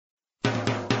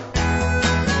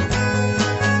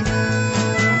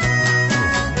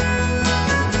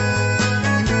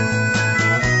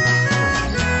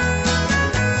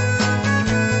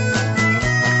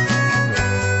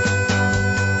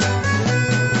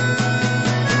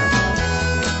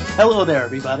Hello there,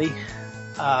 everybody.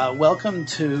 Welcome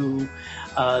to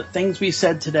Things We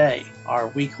Said Today, our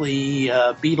weekly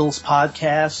Beatles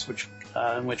podcast,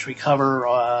 in which we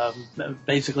cover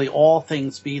basically all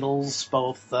things Beatles,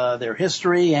 both their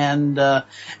history and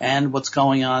what's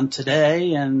going on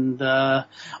today, and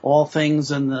all things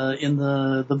in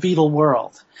the Beatle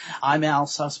world. I'm Al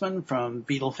Sussman from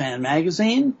Beatle Fan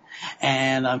Magazine,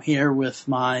 and I'm here with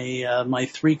my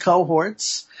three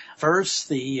cohorts. First,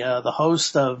 the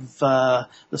host of the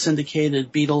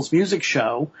syndicated Beatles music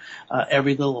show,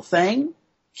 Every Little Thing,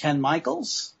 Ken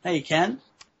Michaels. Hey, Ken.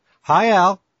 Hi,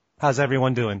 Al. How's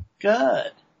everyone doing?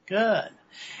 Good.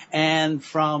 And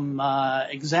from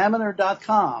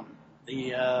Examiner.com,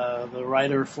 the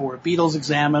writer for Beatles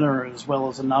Examiner, as well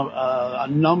as a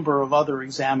number of other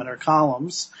Examiner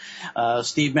columns,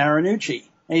 Steve Marinucci.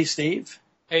 Hey, Steve.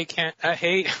 Hey, Ken.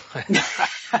 Hey.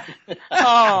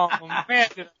 Oh, man,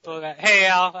 did I blow that. Hey,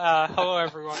 Al. Hello,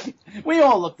 everyone. We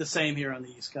all look the same here on the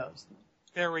East Coast.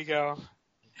 There we go.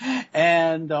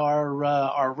 And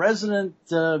our resident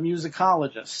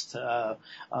musicologist,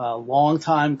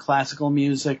 longtime classical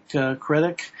music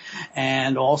critic,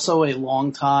 and also a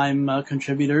longtime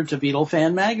contributor to Beatle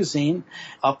Fan Magazine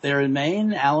up there in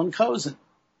Maine, Alan Kozin.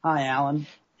 Hi, Alan.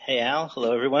 Hey, Al.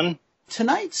 Hello, everyone.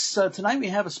 Tonight we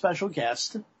have a special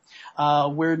guest.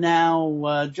 We're now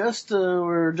we're just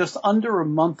under a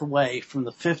month away from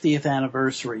the 50th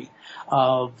anniversary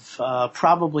of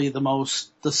probably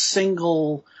the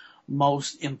single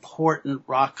most important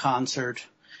rock concert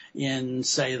in,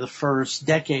 say, the first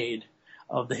decade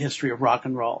of the history of rock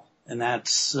and roll. And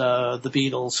that's the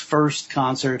Beatles' first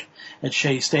concert at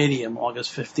Shea Stadium,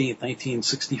 August 15th,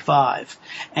 1965.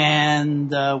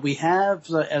 And we have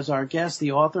as our guest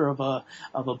the author of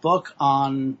a book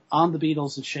on the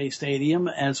Beatles at Shea Stadium,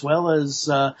 as well as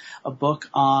a book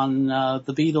on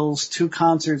the Beatles' two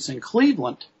concerts in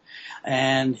Cleveland.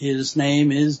 And his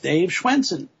name is Dave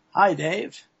Schwensen. Hi,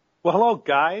 Dave. Well, hello,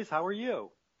 guys. How are you?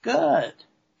 Good.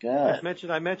 I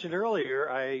mentioned earlier,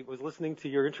 I was listening to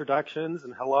your introductions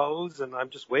and hellos, and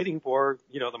I'm just waiting for,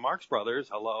 the Marx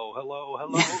Brothers. Hello.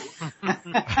 Wait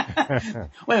a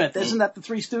minute, isn't that the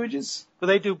Three Stooges? Well,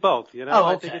 they do both,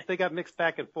 Oh, okay. I think they got mixed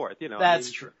back and forth,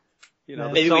 That's true.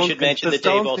 Maybe we should mention that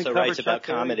Dave also writes about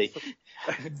comedy.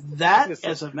 That,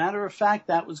 as a matter of fact,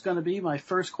 that was going to be my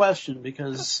first question,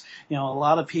 because, a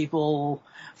lot of people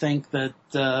think that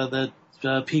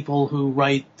people who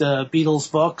write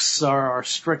Beatles books are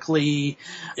strictly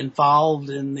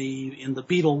involved in the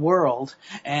Beatle world,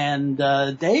 and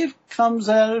Dave comes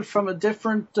at it from a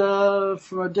different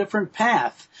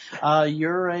path. Now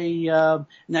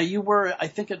you were, I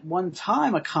think, at one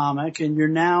time a comic, and you're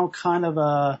now kind of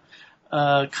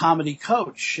a comedy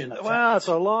coach, in effect. Well, it's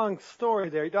a long story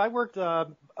there. I worked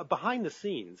behind the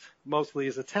scenes mostly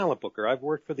as a talent booker. I've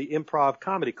worked for the improv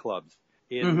comedy clubs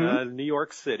in New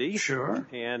York City, sure,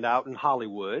 and out in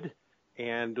Hollywood,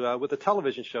 and with a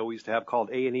television show we used to have called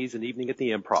A&E's An Evening at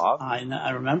the Improv. I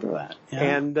remember that. Yeah.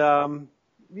 And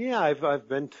I've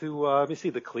been to let me see,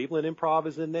 the Cleveland Improv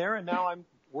is in there, and now I'm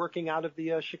working out of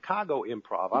the Chicago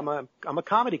Improv. I'm a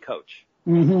comedy coach.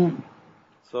 Mm-hmm.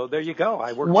 So there you go.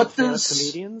 I work with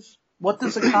comedians. What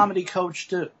does a comedy coach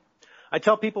do? I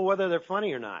tell people whether they're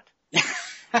funny or not.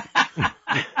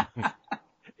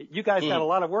 You guys got a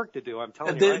lot of work to do, I'm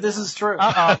telling you. This is true. No,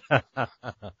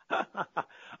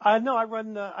 I've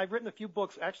written a few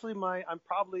books. Actually, I'm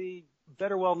probably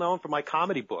better well known for my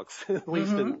comedy books, at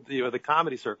least in the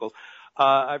comedy circles.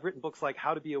 I've written books like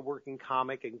How to Be a Working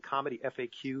Comic and Comedy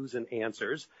FAQs and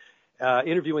Answers,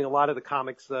 interviewing a lot of the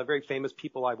comics, very famous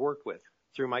people I've worked with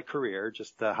through my career,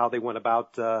 just how they went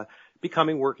about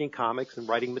becoming working comics and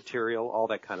writing material, all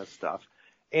that kind of stuff.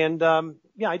 And,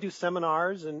 I do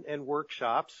seminars and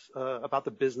workshops about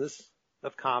the business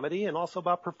of comedy and also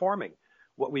about performing,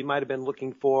 what we might have been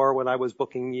looking for when I was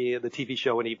booking the TV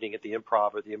show An Evening at the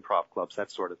Improv or the Improv Clubs,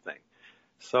 that sort of thing.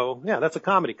 So, that's a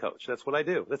comedy coach. That's what I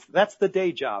do. That's the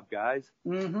day job, guys.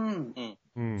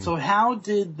 Mm-hmm. So how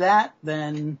did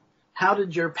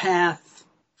your path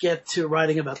get to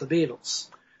writing about the Beatles?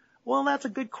 Well, that's a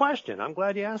good question. I'm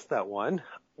glad you asked that one.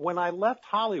 When I left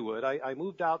Hollywood, I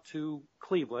moved out to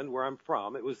Cleveland, where I'm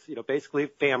from. It was, basically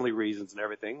family reasons and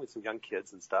everything, with some young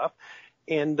kids and stuff.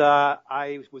 And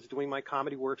I was doing my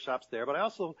comedy workshops there, but I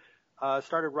also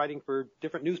started writing for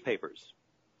different newspapers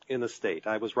in the state.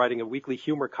 I was writing a weekly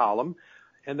humor column,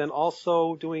 and then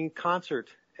also doing concert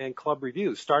and club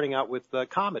reviews, starting out with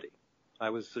comedy. I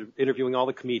was interviewing all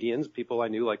the comedians, people I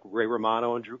knew like Ray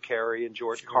Romano and Drew Carey and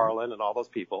George Carlin and all those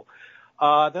people.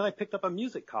 Then I picked up a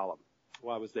music column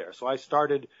while I was there. So I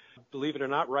started, believe it or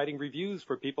not, writing reviews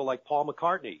for people like Paul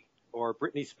McCartney, or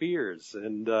Britney Spears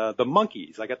and the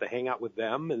Monkees. I got to hang out with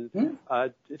them, and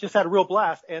it just had a real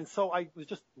blast. And so I was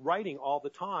just writing all the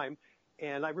time.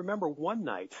 And I remember one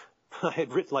night I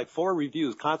had written like 4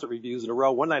 reviews, concert reviews in a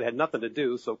row. One night I had nothing to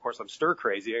do, so of course I'm stir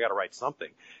crazy. I got to write something.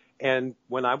 And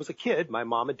when I was a kid, my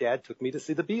mom and dad took me to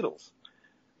see the Beatles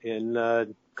in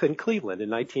Cleveland in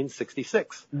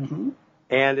 1966. Mm-hmm.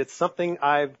 And it's something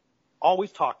I've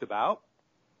always talked about,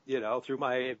 through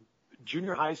my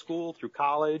junior high school, through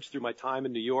college, through my time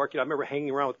in New York. I remember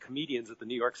hanging around with comedians at the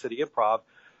New York City Improv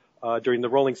during the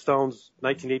Rolling Stones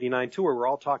 1989 tour. We're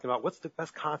all talking about what's the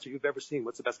best concert you've ever seen?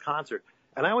 What's the best concert?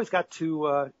 And I always got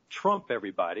to trump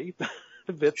everybody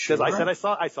because I said I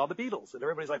saw the Beatles, and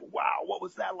everybody's like, "Wow, what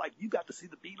was that like? You got to see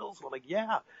the Beatles?" And I'm like,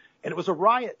 "Yeah," and it was a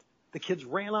riot. The kids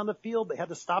ran on the field. They had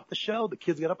to stop the show. The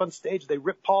kids got up on stage. They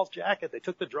ripped Paul's jacket. They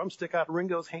took the drumstick out of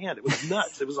Ringo's hand. It was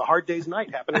nuts. It was a Hard Day's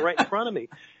Night happening right in front of me.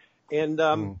 And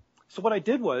so what I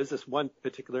did was this one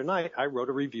particular night, I wrote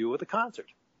a review of the concert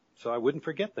so I wouldn't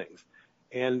forget things.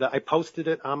 And I posted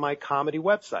it on my comedy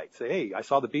website. Say, hey, I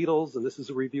saw the Beatles, and this is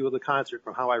a review of the concert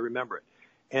from how I remember it.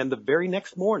 And the very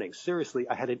next morning, seriously,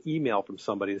 I had an email from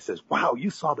somebody that says, wow, you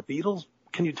saw the Beatles?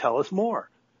 Can you tell us more?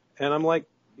 And I'm like,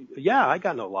 yeah, I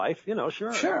got no life, sure.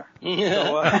 Sure.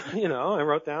 So, I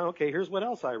wrote down, okay, here's what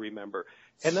else I remember.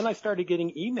 And then I started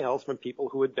getting emails from people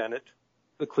who had been at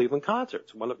the Cleveland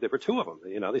concerts. There were 2 of them.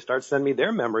 They started sending me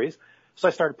their memories. So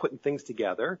I started putting things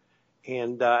together.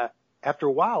 And after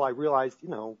a while, I realized,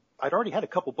 I'd already had a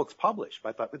couple books published. But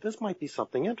I thought, but this might be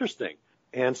something interesting.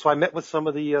 And so I met with some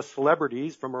of the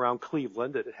celebrities from around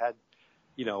Cleveland that had,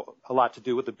 a lot to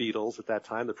do with the Beatles at that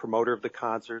time, the promoter of the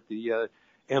concert, the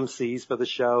MCs for the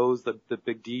shows, the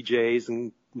big DJs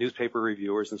and newspaper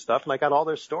reviewers and stuff. And I got all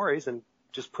their stories and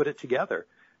just put it together.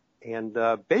 And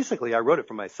basically, I wrote it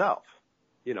for myself.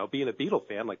 Being a Beatle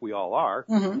fan like we all are,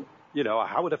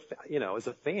 how would as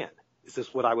a fan, is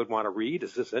this what I would want to read?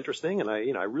 Is this interesting? And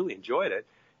I really enjoyed it.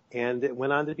 And it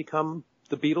went on to become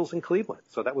the Beatles in Cleveland.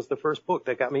 So that was the first book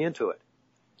that got me into it.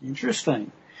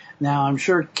 Interesting. Now, I'm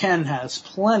sure Ken has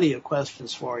plenty of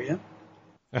questions for you.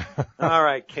 All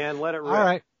right, Ken, let it rip. All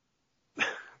right.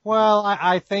 Well,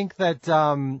 I think that,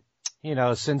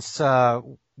 since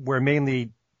we're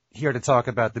mainly here to talk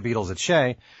about the Beatles at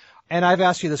Shea, and I've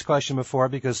asked you this question before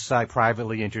because I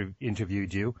privately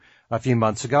interviewed you a few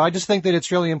months ago. I just think that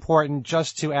it's really important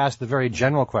just to ask the very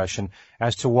general question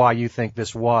as to why you think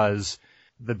this was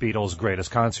the Beatles' greatest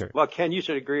concert. Well, Ken, you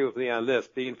should agree with me on this,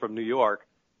 being from New York,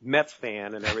 Mets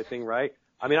fan and everything, right?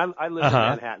 I mean, I lived in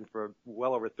Manhattan for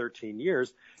well over 13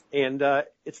 years, and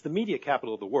it's the media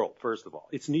capital of the world, first of all.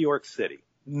 It's New York City.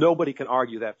 Nobody can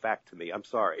argue that fact to me. I'm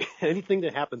sorry. Anything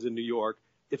that happens in New York,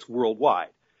 it's worldwide.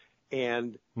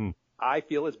 And I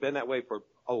feel it's been that way for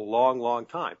a long, long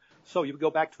time. So you go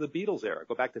back to the Beatles era,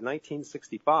 go back to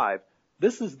 1965.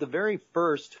 This is the very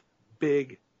first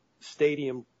big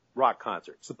stadium rock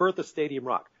concert. It's the birth of stadium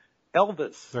rock.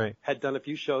 Elvis had done a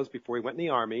few shows before he went in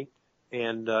the Army.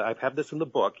 And I have this in the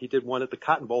book. He did one at the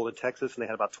Cotton Bowl in Texas, and they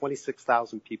had about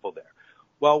 26,000 people there.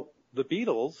 Well, the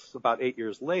Beatles, about 8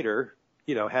 years later,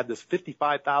 had this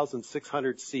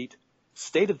 55,600-seat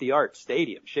state-of-the-art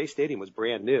stadium. Shea Stadium was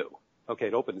brand new. Okay,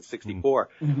 it opened in 64.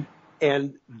 Mm-hmm.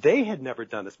 And they had never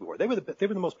done this before. They were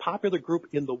the most popular group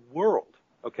in the world.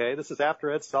 Okay, this is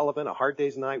after Ed Sullivan, A Hard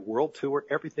Day's Night, World Tour,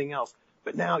 everything else.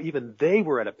 But now even they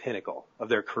were at a pinnacle of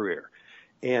their career.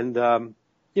 And,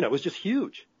 it was just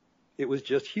huge. It was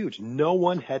just huge. No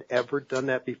one had ever done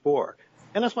that before.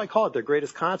 And that's why I call it their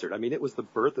greatest concert. I mean, it was the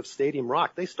birth of stadium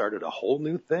rock. They started a whole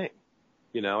new thing.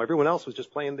 Everyone else was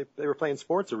just playing, they were playing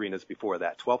sports arenas before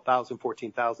that, 12,000,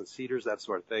 14,000 seaters, that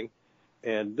sort of thing.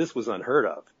 And this was unheard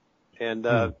of. And,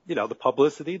 the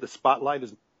publicity, the spotlight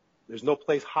there's no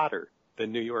place hotter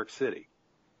than New York City.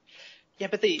 Yeah,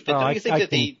 but don't you think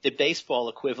that the baseball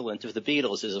equivalent of the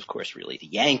Beatles is, of course, really the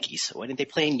Yankees? So why didn't they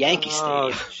play in Yankee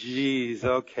Stadium? Oh, geez.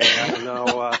 Okay. I don't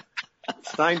know.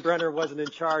 Steinbrenner wasn't in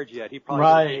charge yet. He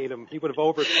probably paid him. He would have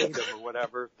overpaid him or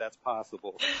whatever. That's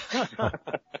possible.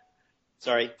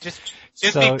 Sorry. Just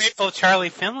be grateful Charlie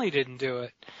Finley didn't do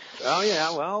it. Oh,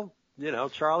 yeah. Well,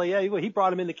 Charlie, he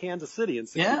brought him into Kansas City in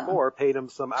 64, paid him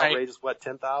some outrageous,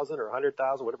 $10,000 or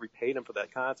 $100,000, whatever he paid him for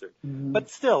that concert. Mm-hmm. But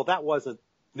still, that wasn't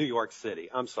New York City.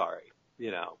 I'm sorry.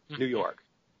 New York.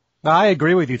 I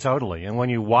agree with you totally. And when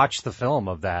you watch the film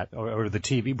of that or the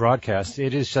TV broadcast,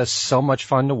 it is just so much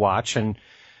fun to watch. And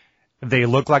They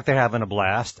look like they're having a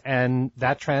blast, and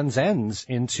that transcends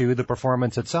into the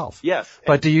performance itself. Yes.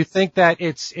 But do you think that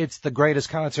it's the greatest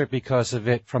concert because of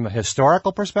it from a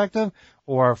historical perspective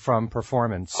or from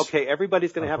performance? Okay,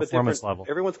 everybody's going to have a different level.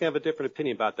 Everyone's going to have a different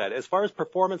opinion about that. As far as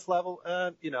performance level,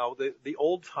 the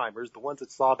old timers, the ones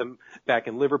that saw them back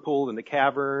in Liverpool in the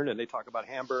Cavern, and they talk about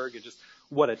Hamburg and just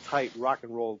what a tight rock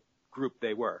and roll group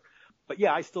they were. But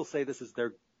yeah, I still say this is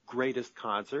their greatest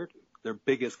concert, their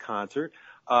biggest concert.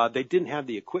 They didn't have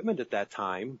the equipment at that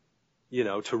time,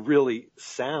 to really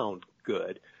sound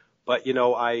good. But, when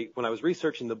I was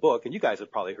researching the book, and you guys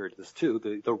have probably heard this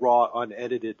too, the raw,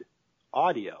 unedited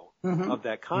audio of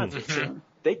that concert,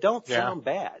 they don't sound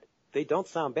bad. They don't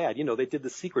sound bad. They did the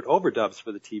secret overdubs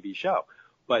for the TV show.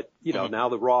 But, now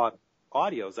the raw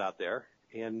audio's out there.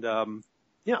 And,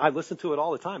 I listen to it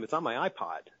all the time. It's on my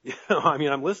iPod.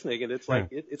 I'm listening, and it's like,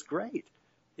 it's great.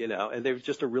 And they were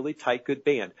just a really tight, good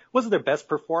band. Was it their best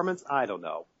performance? I don't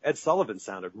know. Ed Sullivan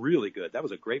sounded really good. That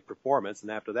was a great performance.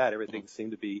 And after that, everything seemed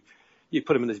to be, you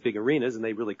put them in these big arenas and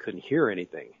they really couldn't hear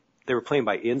anything. They were playing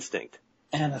by instinct.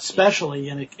 And especially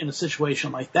in a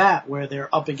situation like that where they're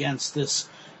up against this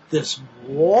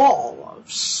wall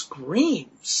of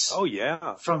screams. Oh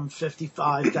yeah. From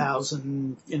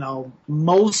 55,000,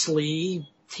 mostly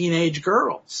teenage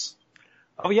girls.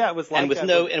 Oh yeah, it was like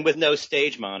and with no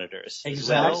stage monitors.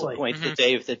 Exactly. Point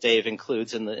that Dave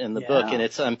includes in the book, and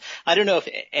it's I don't know if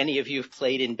any of you have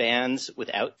played in bands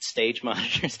without stage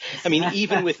monitors.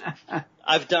 Even with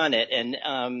I've done it,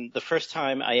 and the first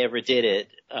time I ever did it,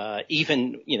 I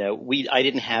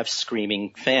didn't have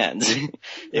screaming fans.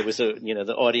 It was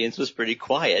the audience was pretty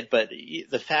quiet, but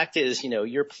the fact is,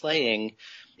 you're playing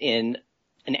in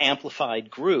an amplified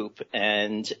group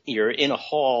and you're in a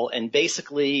hall and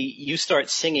basically you start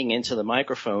singing into the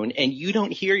microphone and you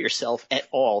don't hear yourself at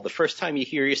all. The first time you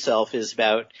hear yourself is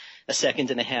about a second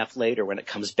and a half later when it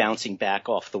comes bouncing back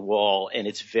off the wall, and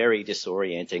it's very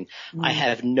disorienting. I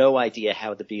have no idea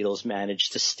how the Beatles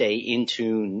managed to stay in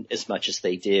tune as much as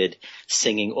they did,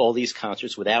 singing all these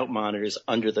concerts without monitors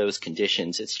under those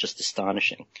conditions. It's just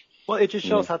astonishing. Well, it just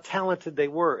shows how talented they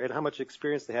were and how much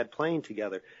experience they had playing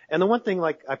together. And the one thing,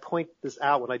 like, I point this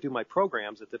out when I do my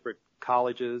programs at different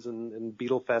colleges and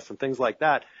Beatle Fest and things like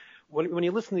that. When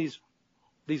you listen to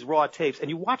these raw tapes and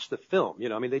you watch the film,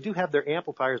 they do have their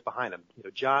amplifiers behind them.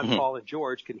 John, Paul, and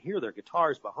George can hear their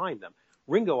guitars behind them.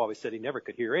 Ringo always said he never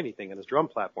could hear anything on his drum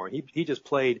platform. He just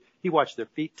played, he watched their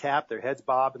feet tap, their heads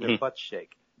bob, and their butts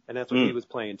shake. And that's what he was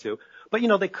playing to. But,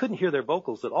 they couldn't hear their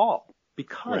vocals at all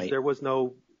because there was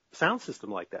no sound system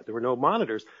like that. There were no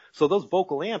monitors. So those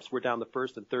vocal amps were down the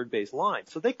first and third bass line.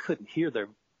 So they couldn't hear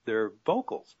their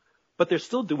vocals. But they're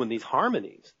still doing these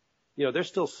harmonies. They're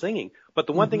still singing. But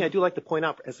the one thing I do like to point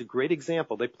out as a great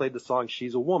example, they played the song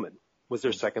She's a Woman, was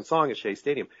their second song at Shea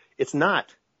Stadium. It's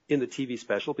not in the TV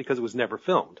special because it was never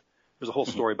filmed. There's a whole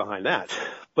story behind that.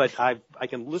 But I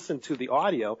can listen to the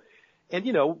audio, and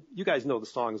you guys know the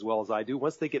song as well as I do.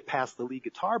 Once they get past the lead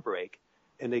guitar break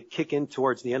and they kick in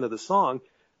towards the end of the song,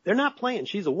 they're not playing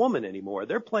She's a Woman anymore.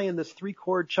 They're playing this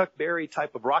 3-chord Chuck Berry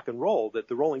type of rock and roll that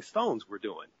the Rolling Stones were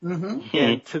doing.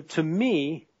 And to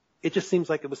me, it just seems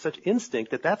like it was such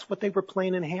instinct that that's what they were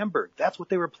playing in Hamburg. That's what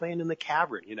they were playing in the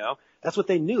Cavern, That's what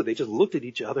they knew. They just looked at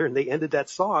each other and they ended that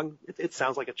song. It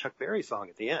sounds like a Chuck Berry song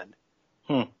at the end.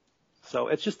 So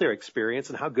it's just their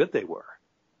experience and how good they were.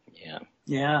 Yeah.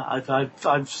 Yeah,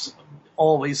 I've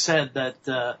always said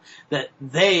that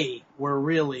they were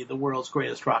really the world's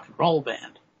greatest rock and roll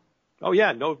band. Oh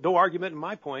yeah, no argument in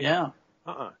my point. Yeah.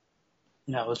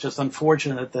 It was just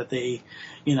unfortunate that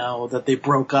they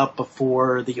broke up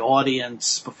before the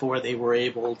audience, before they were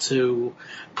able to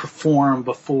perform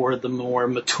before the more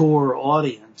mature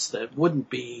audience that wouldn't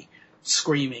be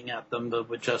screaming at them, but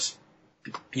would just,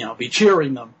 be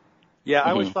cheering them. Yeah,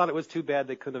 I always thought it was too bad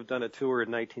they couldn't have done a tour in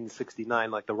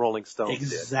 1969 like the Rolling Stones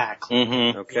did.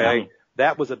 Exactly. Okay. Yeah.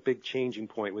 That was a big changing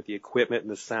point with the equipment and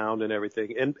the sound and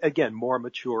everything. And again, more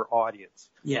mature audience.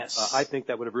 Yes. I think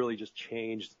that would have really just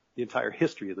changed the entire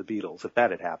history of the Beatles if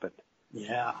that had happened.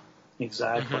 Yeah,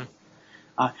 exactly.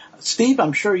 Steve,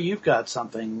 I'm sure you've got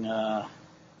something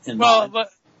in mind. Well,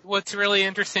 what's really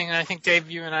interesting, and I think Dave,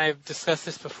 you and I have discussed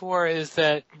this before, is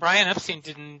that Brian Epstein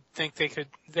didn't think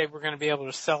they were going to be able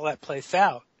to sell that place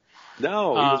out.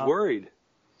 No, he was worried.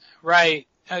 Right.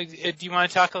 Do you want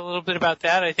to talk a little bit about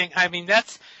that? I mean,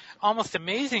 that's almost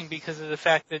amazing because of the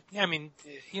fact that, in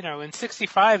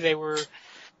 65 they were,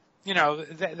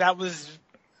 that was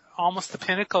almost the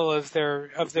pinnacle of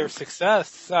their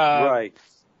success. Right.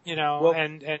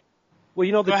 The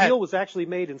deal was actually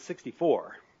made in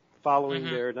 64. following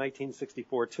their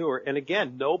 1964 tour. And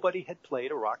again, nobody had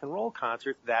played a rock and roll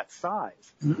concert that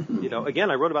size. You know,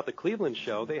 again, I wrote about the Cleveland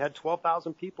show. They had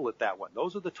 12,000 people at that one.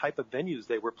 Those are the type of venues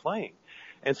they were playing.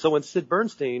 And so when Sid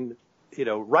Bernstein, you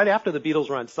know, right after the Beatles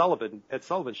were on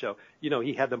Sullivan show, you know,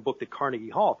 he had them booked at Carnegie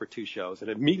Hall for 2 shows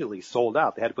and immediately sold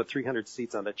out. They had to put 300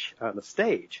 seats on the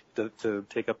stage to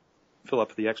fill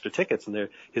up the extra tickets and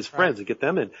his friends and get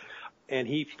them in. And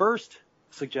he first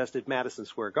suggested Madison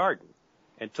Square Garden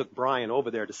and took Brian over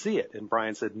there to see it. And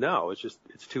Brian said, no,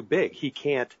 it's too big. He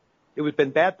can't. It would have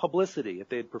been bad publicity if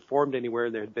they had performed anywhere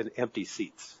and there had been empty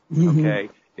seats. Okay.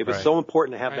 It was so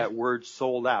important to have that word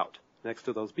sold out next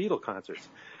to those Beatle concerts.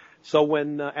 So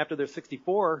when, after their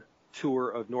 64 tour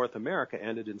of North America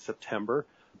ended in September,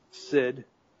 Sid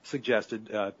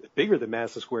suggested, bigger than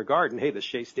Madison Square Garden, hey, the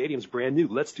Shea Stadium's brand new,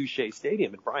 let's do Shea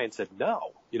Stadium. And Brian said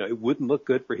no. You know, it wouldn't look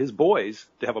good for his boys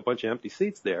to have a bunch of empty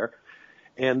seats there.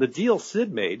 And the deal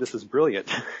Sid made, this is brilliant,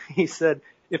 he said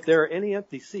if there are any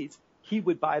empty seats, he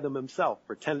would buy them himself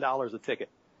for $10 a ticket.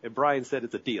 And Brian said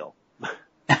it's a deal.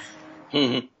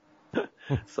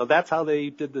 So that's how they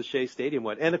did the Shea Stadium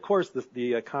one. And of course,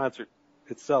 the concert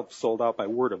itself sold out by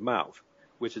word of mouth,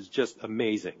 which is just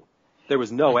amazing. There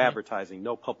was no advertising,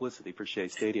 no publicity for Shea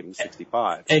Stadium in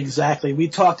 65. Exactly. We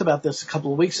talked about this a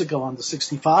couple of weeks ago on the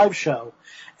 65 show,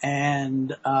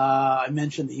 and I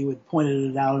mentioned that you had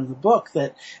pointed it out in the book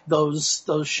that those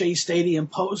Shea Stadium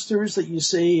posters that you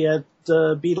see at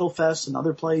Beatle Fest and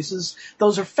other places,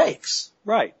 those are fakes.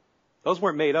 Right. Those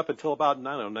weren't made up until about, I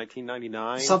don't know,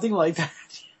 1999. Something like that.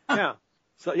 Yeah.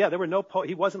 So, yeah, there were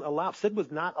he wasn't allowed, Sid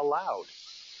was not allowed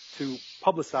to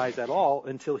publicize at all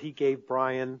until he gave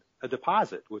Brian a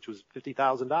deposit, which was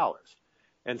 $50,000.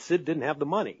 And Sid didn't have the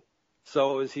money.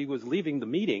 So as he was leaving the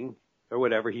meeting or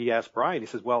whatever, he asked Brian, he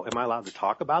says, well, am I allowed to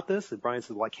talk about this? And Brian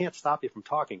said, well, I can't stop you from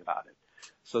talking about it.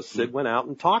 So Sid went out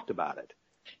and talked about it.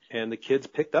 And the kids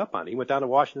picked up on it. He went down to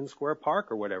Washington Square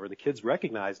Park or whatever. The kids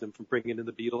recognized him from bringing in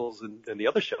the Beatles and the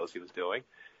other shows he was doing.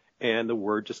 And the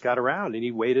word just got around. And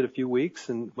he waited a few weeks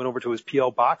and went over to his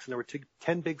P.O. box, and there were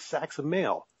 10 big sacks of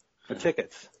mail for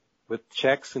tickets with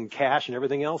checks and cash and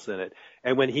everything else in it.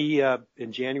 And when he,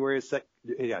 in January of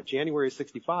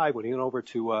 65, when he went over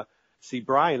to see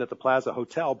Brian at the Plaza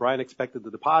Hotel, Brian expected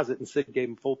the deposit and Sid gave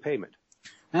him full payment.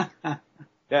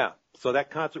 Yeah. So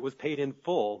that concert was paid in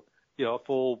full, you know,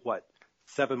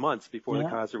 7 months before the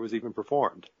concert was even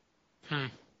performed.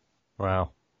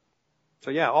 Wow. So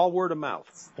yeah, all word of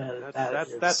mouth.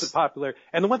 That's the popular.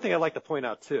 And the one thing I like to point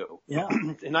out too,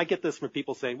 and I get this from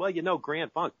people saying, well, you know,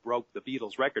 Grand Funk broke the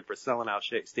Beatles record for selling out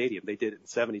Shea Stadium. They did it in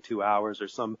 72 hours or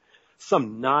some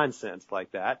nonsense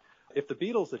like that. If the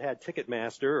Beatles had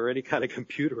Ticketmaster or any kind of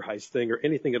computerized thing or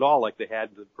anything at all like they had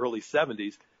in the early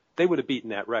 70s, they would have beaten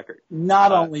that record.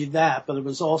 Not only that, but it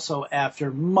was also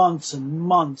after months and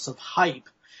months of hype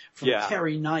from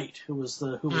Terry Knight, who was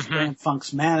Grand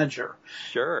Funk's manager.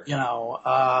 Sure. You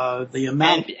know, the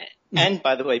amount. And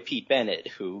by the way, Pete Bennett,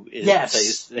 who is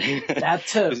that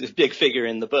too. who's a big figure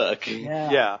in the book.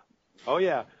 Yeah. Oh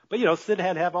yeah. But you know, Sid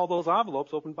had to have all those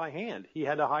envelopes opened by hand. He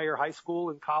had to hire high school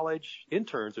and college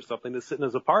interns or something to sit in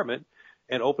his apartment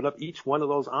and open up each one of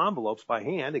those envelopes by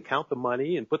hand and count the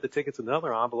money and put the tickets in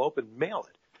another envelope and mail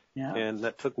it. Yeah. And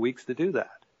that took weeks to do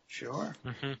that. Sure.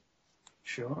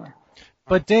 Sure.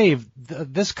 But Dave,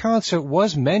 this concert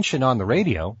was mentioned on the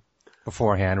radio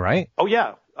beforehand, right? Oh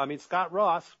yeah. I mean, Scott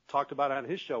Ross talked about it on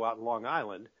his show out in Long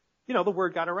Island. You know, the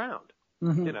word got around.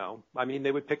 You know, I mean,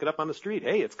 they would pick it up on the street.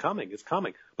 Hey, it's coming.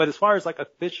 But as far as like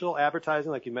official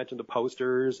advertising, like you mentioned, the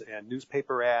posters and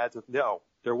newspaper ads, no,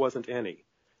 there wasn't any.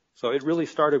 So it really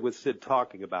started with Sid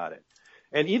talking about it.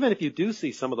 And even if you do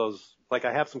see some of those, like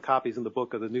I have some copies in the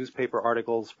book of the newspaper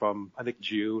articles from, I think,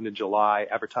 June and July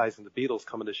advertising the Beatles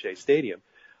coming to Shea Stadium.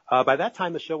 By that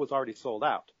time, the show was already sold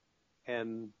out.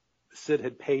 And Sid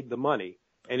had paid the money.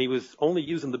 And he was only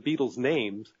using the Beatles'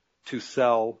 names to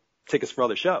sell tickets for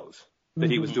other shows that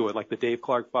he was doing, like the Dave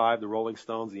Clark Five, the Rolling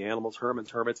Stones, the Animals,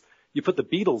 Herman's Hermits. You put the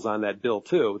Beatles on that bill,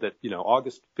 too, that, you know,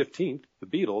 August 15th, the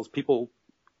Beatles, people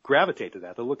gravitate to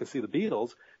that. They'll look and see the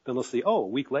Beatles. Then they'll see, oh, a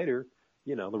week later,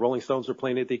 you know, the Rolling Stones were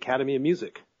playing at the Academy of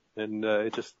Music. And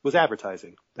it just was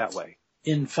advertising that way.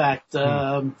 In fact,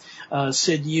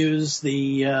 Sid used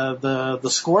the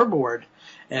scoreboard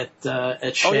at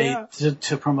Shea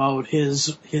to promote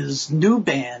his new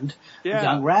band,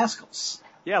 Young Rascals.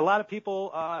 Yeah, a lot of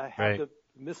people have the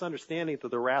misunderstanding that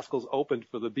the Rascals opened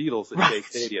for the Beatles at Shea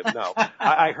Stadium. No,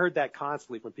 I heard that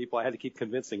constantly from people. I had to keep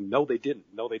convincing. No, they didn't.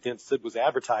 Sid was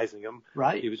advertising them.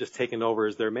 Right. He was just taking over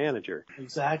as their manager.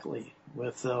 Exactly.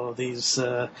 With these,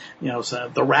 so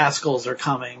the Rascals are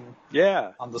coming.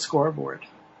 Yeah. On the scoreboard.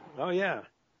 Oh yeah.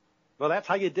 Well, that's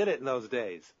how you did it in those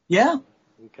days. Yeah,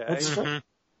 Okay. that's true.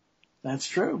 That's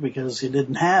true, because you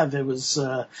didn't have, it was,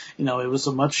 you know, it was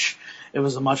a much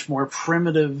more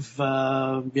primitive,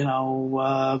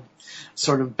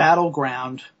 sort of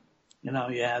battleground. You know,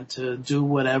 you had to do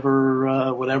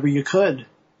whatever you could.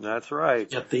 That's right.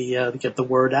 Get the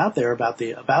word out there about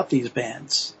these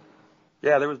bands.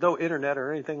 Yeah, there was no internet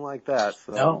or anything like that.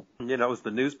 So, No. You know, it was the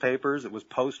newspapers, it was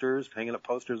posters, hanging up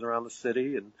posters around the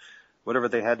city and whatever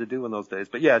they had to do in those days.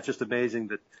 But yeah, it's just amazing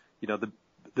that, you know,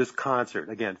 this concert,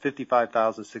 again,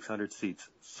 55,600 seats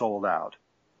sold out,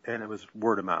 and it was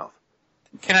word of mouth.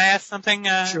 Can I ask something?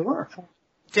 Sure.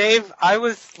 Dave, I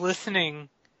was listening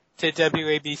to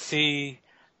WABC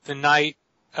the night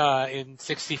in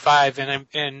 '65,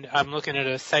 and I'm looking at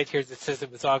a site here that says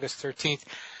it was August 13th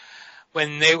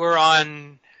when they were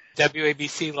on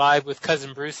WABC Live with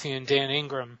Cousin Brucey and Dan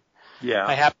Ingram.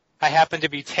 Yeah. I happened to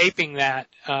be taping that,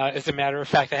 as a matter of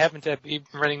fact. I happened to be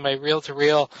running my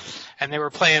reel-to-reel, and they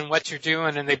were playing What You're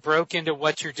Doing, and they broke into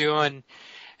What You're Doing,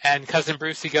 and Cousin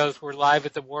Brucey goes, we're live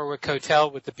at the Warwick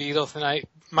Hotel with the Beatles, and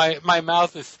my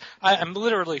mouth is, I'm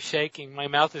literally shaking. My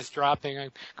mouth is dropping.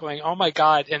 I'm going, oh my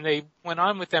God. And they went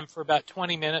on with them for about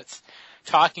 20 minutes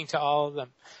talking to all of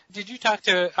them.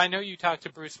 I know you talked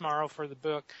to Bruce Morrow for the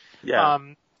book. Yeah.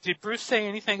 Did Bruce say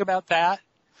anything about that?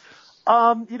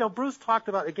 You know, Bruce talked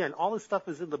about, again, all this stuff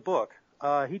is in the book.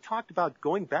 He talked about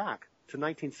going back to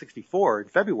 1964 in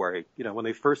February, you know, when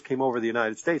they first came over to the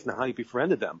United States and how he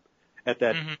befriended them at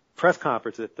that press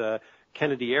conference at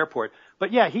Kennedy Airport.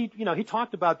 But yeah, he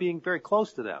talked about being very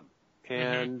close to them.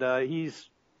 And, he's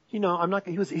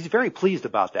very pleased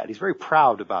about that. He's very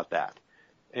proud about that.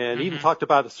 And he even talked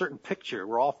about a certain picture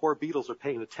where all four Beatles are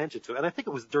paying attention to. And I think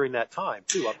it was during that time,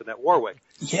 too, up in that Warwick.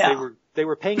 Yeah. They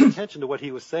were paying attention to what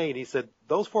he was saying. He said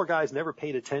those four guys never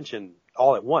paid attention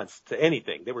all at once to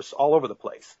anything. They were all over the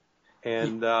place.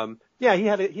 And, he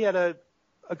had a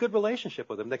good relationship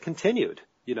with them that continued.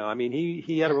 You know, I mean,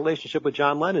 he had a relationship with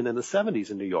John Lennon in the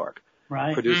 70s in New York.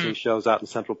 Right. Producing shows out in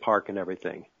Central Park and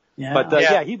everything. Yeah.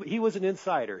 But, he was an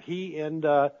insider. He and,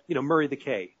 Murray the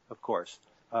K, of course.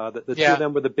 The two of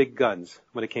them were the big guns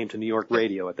when it came to New York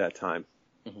radio at that time.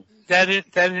 That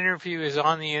interview is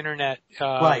on the internet.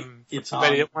 Right. It's on.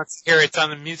 Anybody that wants to hear it's on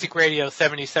the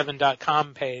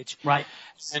musicradio77.com page. Right.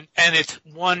 And it's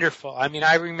wonderful. I mean,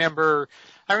 I remember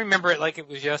it like it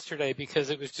was yesterday because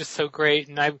it was just so great,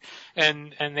 and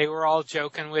they were all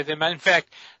joking with him. In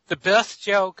fact, the best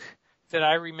joke that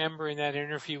I remember in that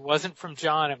interview wasn't from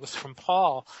John, it was from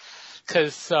Paul,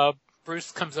 because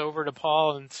Bruce comes over to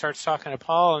Paul and starts talking to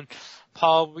Paul, and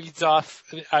Paul reads off,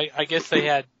 I guess they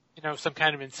had, some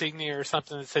kind of insignia or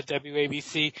something that said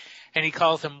WABC, and he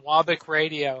calls him Wabick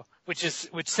Radio, which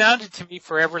sounded to me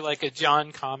forever like a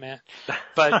John comment.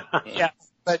 But yeah,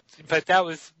 but that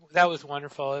was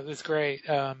wonderful. It was great.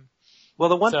 Well,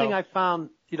 the one thing I found,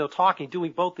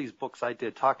 doing both these books I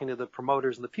did, talking to the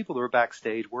promoters and the people that were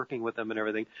backstage, working with them and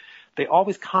everything, they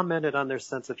always commented on their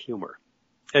sense of humor.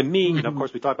 And me, of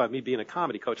course, we talked about me being a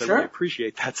comedy coach. Sure. I really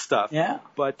appreciate that stuff. Yeah.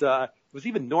 But it was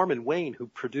even Norman Wayne who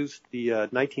produced the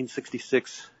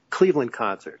 1966 Cleveland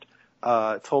concert.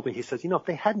 Told me, he says, if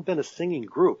they hadn't been a singing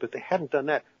group, if they hadn't done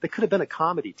that, they could have been a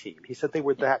comedy team. He said they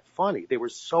were that funny. They were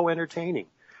so entertaining.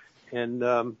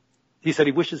 And he said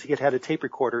he wishes he had had a tape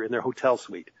recorder in their hotel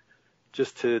suite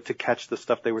just to catch the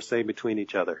stuff they were saying between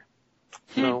each other.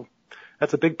 So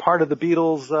that's a big part of the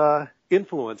Beatles'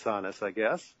 influence on us, I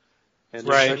guess. And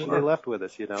the impression they left with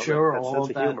us, Sure, that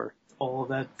sense of humor. All of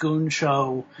that goon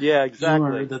show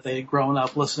humor that they had grown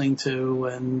up listening to,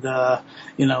 and,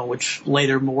 which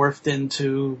later morphed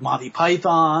into Monty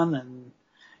Python and,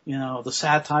 the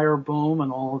satire boom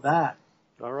and all of that.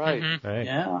 All right. Mm-hmm. Right.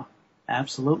 Yeah,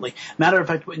 absolutely. Matter of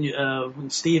fact, when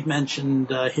Steve mentioned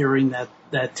hearing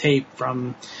that tape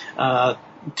from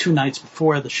 2 nights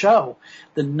before the show,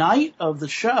 the night of the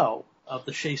show, of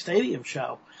the Shea Stadium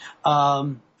show,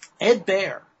 Ed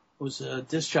Baer, who was a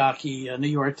New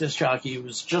York disc jockey who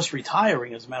was just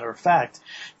retiring, as a matter of fact,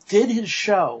 did his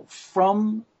show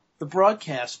from the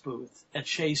broadcast booth at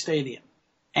Shea Stadium.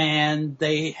 And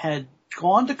they had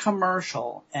gone to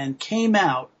commercial and came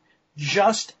out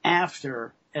just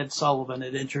after Ed Sullivan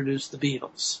had introduced the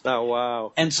Beatles. Oh,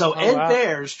 wow. And so Ed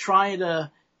Baer's trying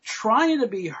to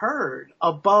be heard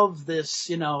above this,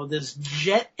 this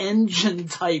jet engine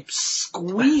type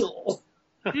squeal.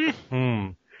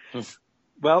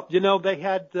 Well, they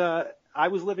had, I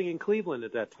was living in Cleveland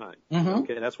at that time.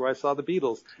 Okay, that's where I saw the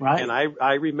Beatles. Right. And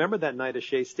I remember that night at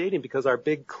Shea Stadium because our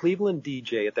big Cleveland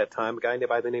DJ at that time, a guy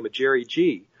by the name of Jerry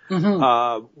G,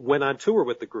 went on tour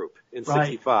with the group in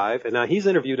 '65, and now he's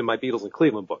interviewed in my Beatles in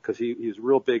Cleveland book because he was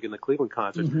real big in the Cleveland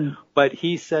concerts. But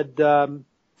he said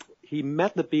he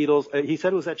met the Beatles. He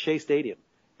said it was at Shea Stadium,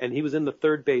 and he was in the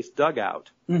third base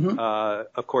dugout,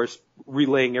 of course,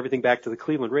 relaying everything back to the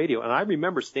Cleveland radio. And I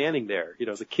remember standing there,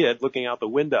 as a kid, looking out the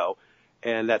window,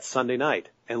 and that Sunday night,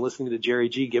 and listening to Jerry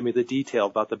G give me the detail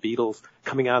about the Beatles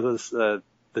coming out of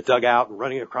the dugout and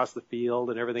running across the field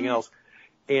and everything else.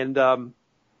 And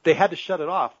they had to shut it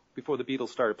off before the Beatles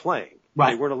started playing.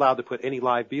 They weren't allowed to put any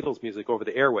live Beatles music over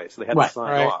the airwaves, so they had to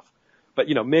sign off. But,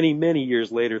 many, many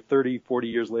years later, 30, 40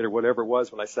 years later, whatever it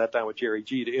was, when I sat down with Jerry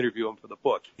G to interview him for the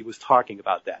book, he was talking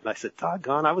about that. And I said,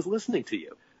 doggone, I was listening to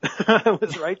you. I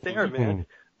was right there, man.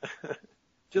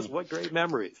 Just what great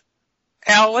memories.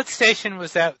 Al, what station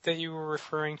was that you were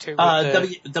referring to?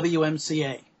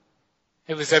 WMCA.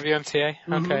 It was WMCA?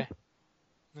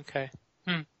 Okay.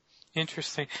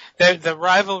 Interesting. The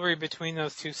rivalry between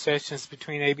those two stations,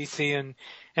 between ABC and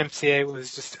MCA,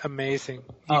 was just amazing.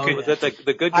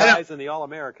 The good guys and the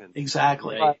All-Americans.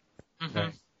 Exactly. Right.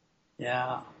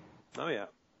 Yeah. Oh, yeah.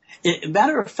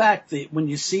 Matter of fact, when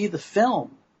you see the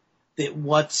film,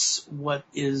 what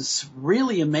is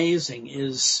really amazing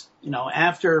is,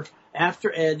 after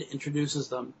Ed introduces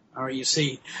them, or you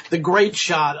see the great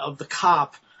shot of the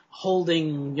cop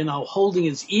holding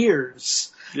his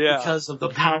ears because of the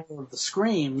power of the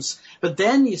screams. But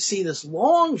then you see this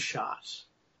long shot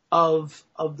of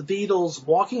the Beatles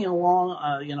walking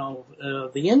along,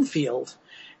 the infield,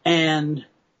 and,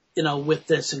 with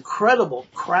this incredible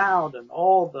crowd and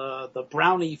all the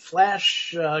brownie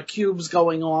flash cubes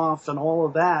going off and all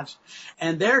of that.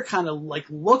 And they're kind of like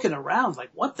looking around like,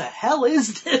 what the hell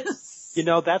is this?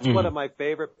 That's one of my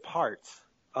favorite parts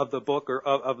of the book or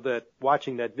of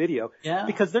watching that video. Yeah.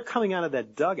 Because they're coming out of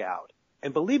that dugout.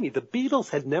 And believe me, the Beatles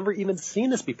had never even seen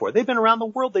this before. They've been around the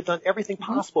world. They've done everything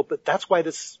possible. But that's why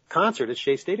this concert at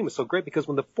Shea Stadium was so great, because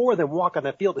when the four of them walk on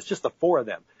that field, it's just the four of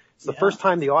them. It's the first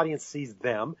time the audience sees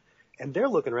them. And they're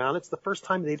looking around. It's the first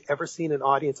time they'd ever seen an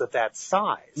audience of that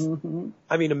size.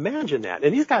 I mean, imagine that.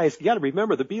 And these guys, you got to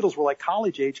remember, the Beatles were like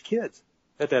college-age kids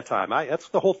at that time. That's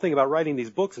the whole thing about writing these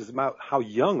books, is about how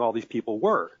young all these people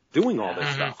were doing all this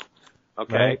stuff.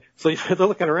 Okay? Right. So they're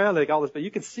looking around, they got all this, but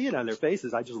you can see it on their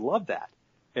faces. I just love that.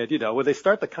 And, when they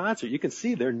start the concert, you can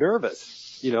see they're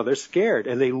nervous. They're scared,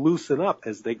 and they loosen up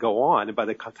as they go on. And by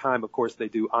the time, of course, they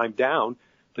do I'm Down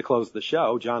to close the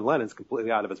show, John Lennon's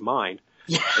completely out of his mind.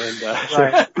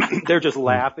 And they're just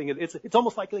laughing. And it's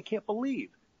almost like they can't believe.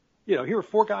 Here are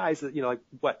four guys that,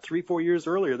 3-4 years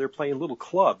earlier, they're playing little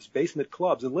clubs, basement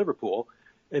clubs in Liverpool.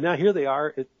 And now here they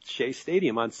are at Shea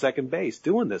Stadium on second base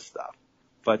doing this stuff.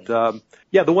 But, the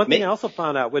one thing I also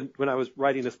found out when I was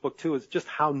writing this book too is just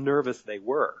how nervous they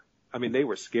were. I mean, they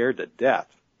were scared to death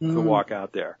to walk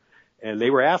out there. And they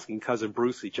were asking Cousin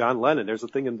Brucey, John Lennon, there's a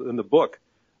thing in the book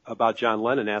about John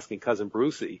Lennon asking Cousin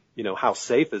Brucey, how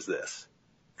safe is this?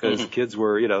 Because kids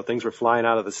were, things were flying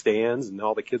out of the stands and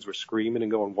all the kids were screaming and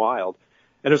going wild.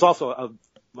 And there's also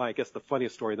I guess the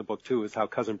funniest story in the book too is how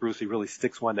Cousin Brucey really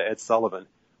sticks one to Ed Sullivan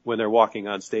when they're walking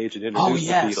on stage and introduce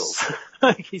the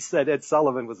Beatles. He said Ed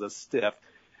Sullivan was a stiff,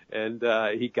 and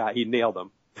he nailed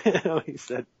him. He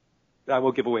said, I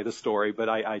won't give away the story, but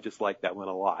I just like that one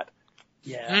a lot.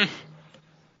 Yeah.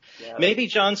 Maybe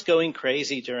John's going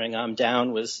crazy during I'm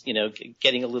Down was,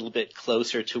 getting a little bit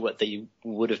closer to what they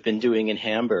would have been doing in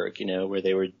Hamburg, where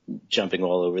they were jumping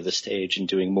all over the stage and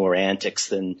doing more antics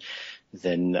than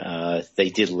they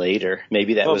did later.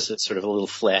 Maybe that was sort of a little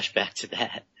flashback to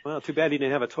that. Well, too bad he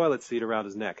didn't have a toilet seat around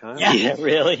his neck, huh? Yeah,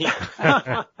 really.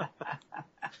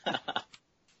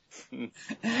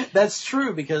 That's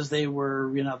true, because they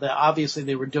were, obviously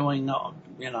they were doing,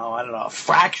 a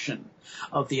fraction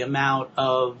of the amount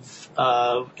of,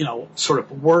 sort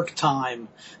of work time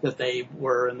that they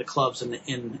were in the clubs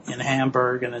in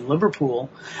Hamburg and in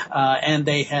Liverpool. And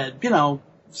they had,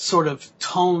 sort of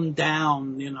toned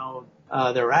down,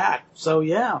 their act. So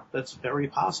yeah, that's very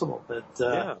possible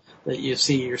that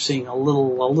you're seeing a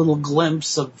little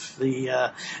glimpse of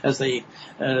the as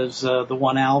the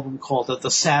one album called it,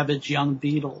 the Savage Young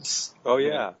Beatles. Oh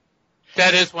yeah.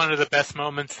 That is one of the best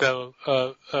moments, though,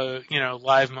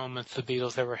 live moments the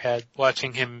Beatles ever had.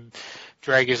 Watching him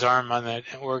drag his arm on that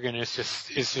organ is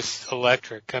just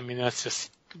electric. I mean, that's just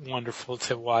wonderful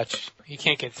to watch. You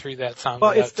can't get through that song.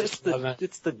 Well, it's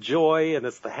the joy and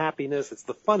it's the happiness. It's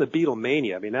the fun of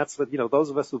Beatlemania. I mean, that's what, those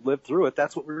of us who've lived through it,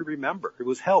 that's what we remember. It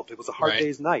was Help. It was a hard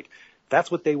day's night. That's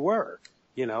what they were,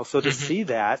 so to see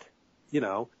that,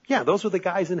 those were the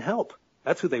guys in Help.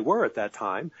 That's who they were at that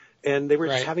time. And they were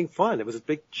just having fun. It was a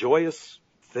big, joyous,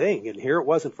 thing. And here it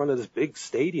was in front of this big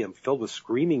stadium filled with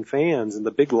screaming fans and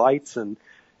the big lights. And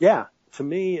yeah, to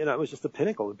me, and it was just the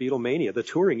pinnacle of Beatlemania, the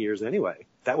touring years anyway.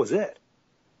 That was it.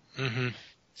 Mm-hmm.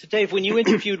 So Dave, when you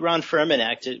interviewed Ron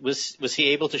Furmanek, was he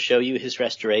able to show you his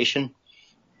restoration?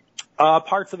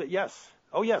 Parts of it, yes.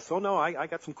 Oh yes. Oh no, I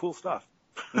got some cool stuff.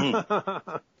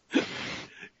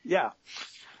 Yeah.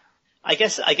 I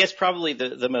guess probably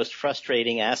the most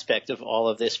frustrating aspect of all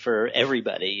of this for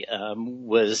everybody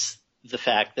was the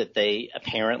fact that they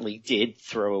apparently did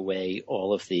throw away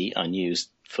all of the unused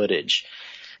footage.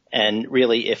 And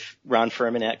really, if Ron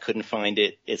Furmanek couldn't find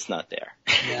it, it's not there.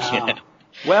 Yeah. You know?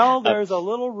 Well, there's a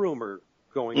little rumor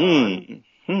going on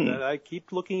that I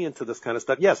keep looking into this kind of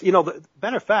stuff. Yes,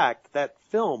 matter of fact, that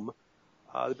film,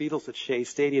 the Beatles at Shea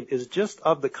Stadium, is just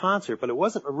of the concert, but it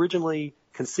wasn't originally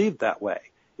conceived that way.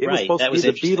 It was supposed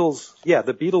to be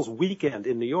the Beatles weekend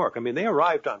in New York. I mean, they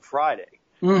arrived on Friday,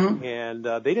 and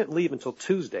they didn't leave until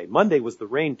Tuesday. Monday was the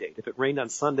rain date. If it rained on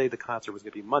Sunday, the concert was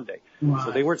going to be Monday. Right.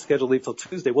 So they weren't scheduled to leave till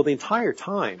Tuesday. Well, the entire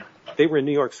time they were in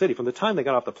New York City, from the time they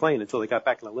got off the plane until they got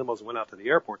back in the limos and went out to the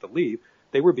airport to leave,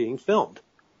 they were being filmed.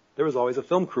 There was always a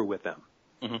film crew with them.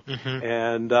 Mm-hmm.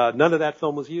 And none of that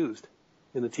film was used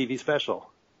in the TV special.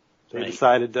 They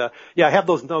decided, I have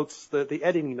those notes, the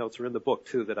editing notes are in the book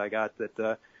too that I got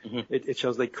that, it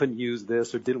shows they couldn't use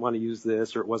this or didn't want to use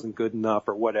this or it wasn't good enough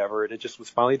or whatever. And it just was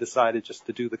finally decided just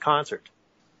to do the concert.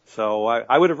 So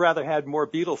I would have rather had more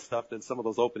Beatles stuff than some of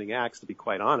those opening acts, to be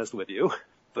quite honest with you.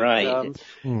 But,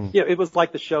 it was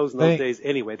like the shows in those days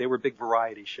anyway. They were big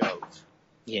variety shows.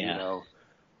 Yeah.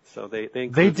 So they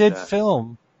did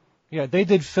film. Yeah, they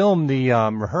did film the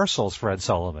rehearsals for Ed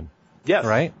Sullivan. Yes.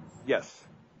 Right? Yes.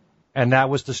 And that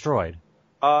was destroyed.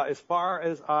 As far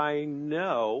as I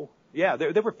know, yeah,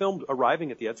 they were filmed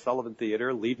arriving at the Ed Sullivan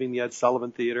Theater, leaving the Ed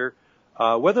Sullivan Theater.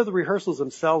 Whether the rehearsals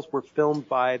themselves were filmed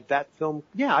by that film,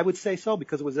 yeah, I would say so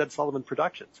because it was Ed Sullivan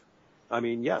Productions. I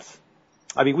mean, yes.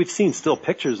 I mean, we've seen still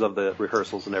pictures of the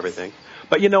rehearsals and everything.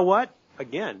 But you know what?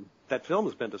 Again, that film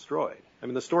has been destroyed. I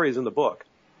mean, the story is in the book,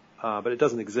 but it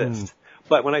doesn't exist.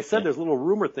 But when I said there's little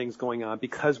rumor things going on,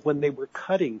 because when they were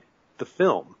cutting the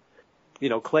film,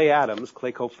 Clay Adams,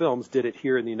 Clayco Films, did it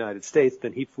here in the United States.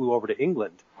 Then he flew over to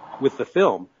England with the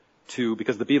film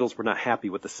because the Beatles were not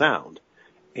happy with the sound.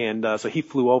 And so he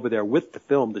flew over there with the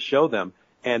film to show them.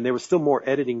 And there was still more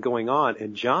editing going on.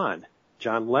 And John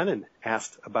Lennon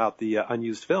asked about the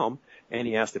unused film, and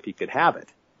he asked if he could have it.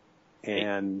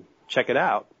 And check it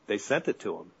out. They sent it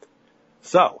to him.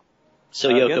 So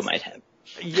Yoko might have.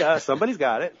 Yeah, somebody's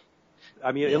got it.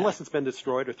 I mean, unless it's been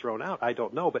destroyed or thrown out, I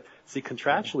don't know. But see,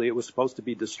 contractually, it was supposed to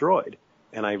be destroyed.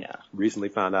 And I recently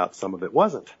found out some of it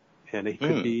wasn't. And it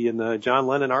could be in the John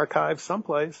Lennon archive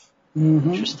someplace.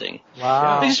 Mm-hmm. Interesting.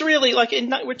 Wow. Because really,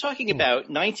 we're talking about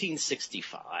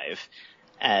 1965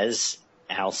 as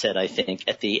Al said, I think,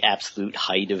 at the absolute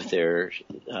height of their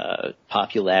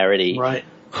popularity. Right.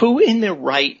 Who in their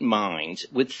right mind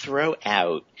would throw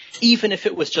out, even if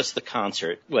it was just the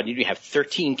concert, what did you have,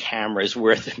 13 cameras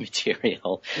worth of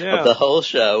material of the whole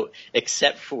show,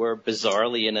 except for,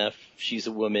 bizarrely enough, She's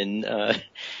a Woman.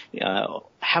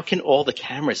 How can all the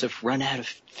cameras have run out of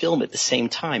film at the same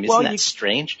time? Isn't that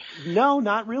strange? No,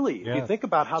 not really. Yeah. If you think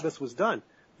about how this was done,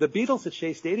 the Beatles at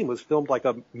Shea Stadium was filmed like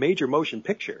a major motion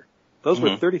picture. Those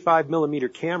were 35 millimeter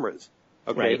cameras.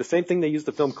 Okay, right. The same thing they used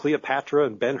to film Cleopatra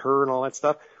and Ben-Hur and all that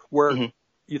stuff, where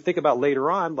you think about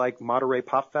later on, like Monterey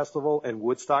Pop Festival and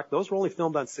Woodstock, those were only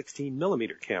filmed on 16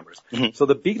 millimeter cameras. So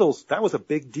the Beatles, that was a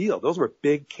big deal. Those were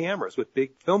big cameras with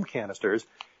big film canisters.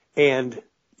 And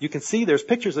you can see there's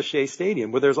pictures of Shea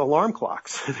Stadium where there's alarm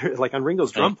clocks, like on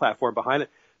Ringo's drum platform behind it.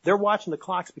 They're watching the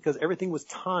clocks because everything was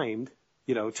timed,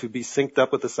 to be synced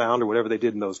up with the sound or whatever they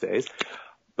did in those days.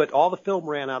 But all the film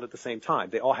ran out at the same time.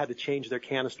 They all had to change their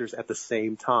canisters at the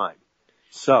same time.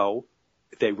 So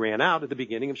they ran out at the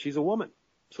beginning of She's a Woman.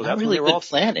 So that's really when they were all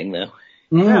planning, though.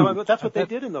 Yeah, but that's what they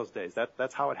did in those days.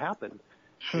 That's how it happened.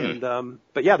 And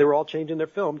but yeah, they were all changing their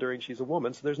film during She's a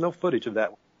Woman. So there's no footage of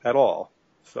that at all.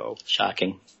 So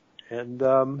shocking. And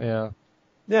and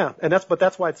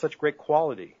that's why it's such great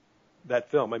quality, that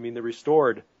film. I mean, the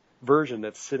restored version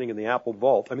that's sitting in the Apple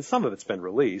Vault. I mean, some of it's been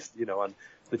released, on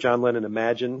the John Lennon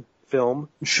Imagine film.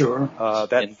 Sure.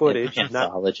 That footage. The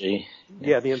anthology.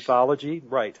 The anthology.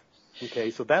 Right.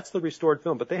 Okay. So that's the restored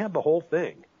film, but they have the whole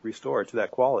thing restored to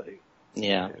that quality.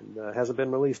 Yeah. And hasn't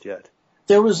been released yet.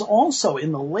 There was also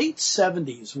in the late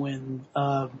 70s when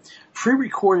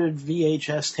pre-recorded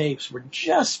VHS tapes were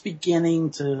just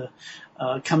beginning to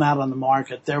come out on the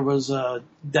market. There was a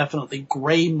definitely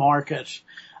gray market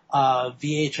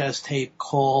VHS tape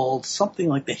called something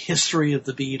like The History of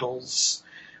the Beatles,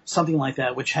 something like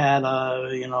that, which had,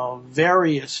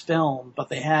 various film, but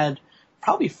they had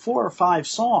probably 4 or 5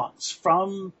 songs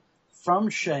from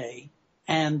Shea,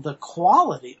 and the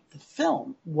quality of the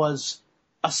film was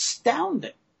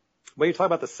astounding. Well, you're talking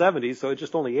about the 70s, so it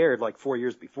just only aired like 4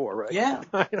 years before, right? Yeah.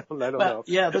 I don't know.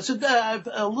 Yeah, this is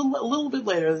a little bit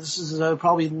later. This is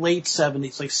probably late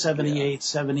 70s, like 78,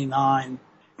 79.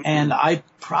 And I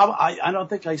don't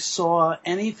think I saw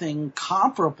anything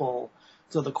comparable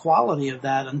to the quality of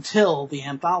that until the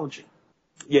anthology.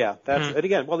 Yeah, and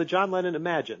again, the John Lennon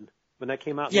Imagine, when that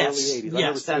came out in the early 80s. I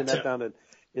remember seeing that down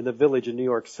in the Village in New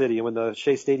York City, and when the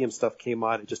Shea Stadium stuff came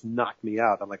on, it just knocked me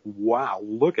out. I'm like, wow,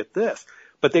 look at this.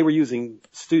 But they were using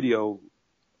studio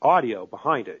audio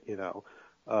behind it,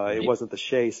 It wasn't the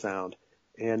Shea sound.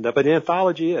 And but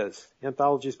anthologies,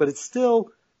 but it's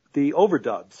still the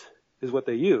overdubs is what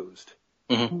they used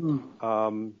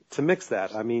to mix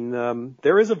that. I mean,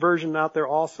 there is a version out there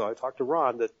also. I talked to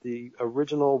Ron that the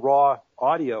original raw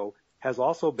audio has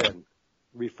also been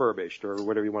refurbished, or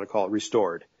whatever you want to call it,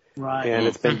 restored. Right. And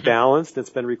it's been balanced. It's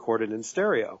been recorded in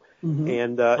stereo.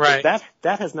 And that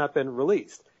has not been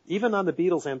released. Even on the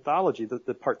Beatles anthology,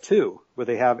 the part 2, where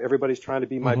they have Everybody's Trying to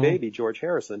Be My Baby, George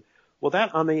Harrison. Well,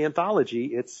 that on the anthology,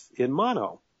 it's in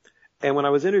mono. And when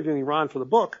I was interviewing Ron for the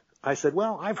book, I said,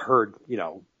 well, I've heard,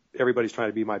 Everybody's Trying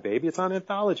to Be My Baby. It's on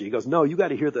anthology. He goes, no, you got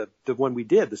to hear the one we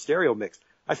did, the stereo mix.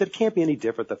 I said, it can't be any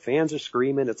different. The fans are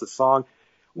screaming. It's a song.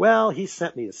 Well, he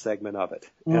sent me a segment of it,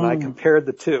 and I compared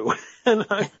the two. And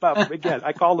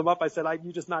I called him up. I said,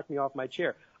 you just knocked me off my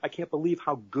chair. I can't believe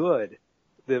how good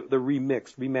the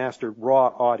remixed, remastered raw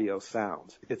audio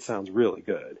sounds. It sounds really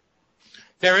good.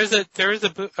 There is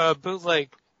a bootleg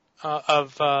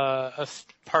of a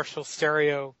partial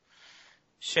stereo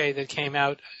Shea that came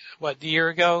out a year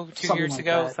ago, 2 years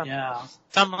ago,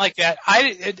 something like that.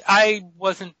 I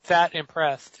wasn't that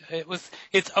impressed.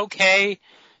 It's okay.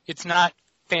 It's not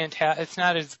fantastic. It's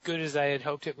not as good as I had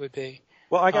hoped it would be.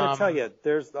 Well, I got to tell you,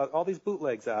 there's all these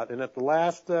bootlegs out, and at the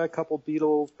last couple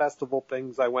Beatles festival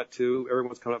things I went to,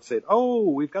 everyone's coming up saying,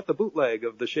 "Oh, we've got the bootleg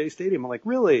of the Shea Stadium." I'm like,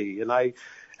 "Really?" And I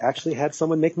actually had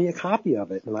someone make me a copy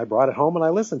of it, and I brought it home and I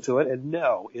listened to it, and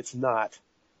no, it's not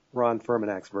Ron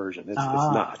Fermanak's version. It's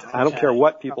not. Okay. I don't care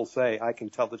what people say. I can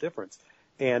tell the difference.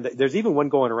 And there's even one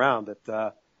going around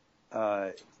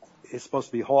that is supposed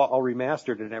to be all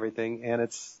remastered and everything, and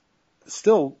it's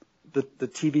still the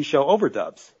TV show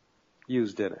overdubs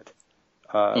used in it.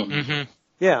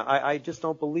 Yeah, I just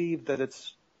don't believe that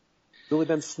it's really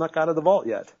been snuck out of the vault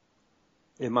yet,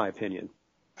 in my opinion.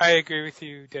 I agree with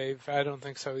you, Dave. I don't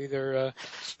think so either.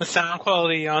 The sound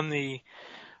quality on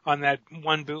that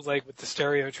one bootleg with the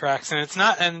stereo tracks, and it's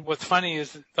not. And what's funny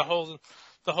is the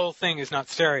whole thing is not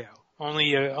stereo.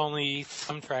 Only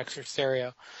some tracks are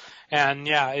stereo, and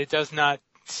yeah, it does not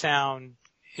sound.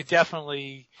 It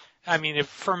definitely. I mean, if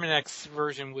Fermanak's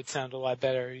version would sound a lot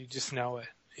better, you just know it.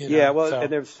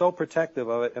 And they're so protective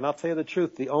of it. And I'll tell you the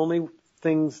truth, the only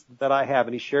things that I have,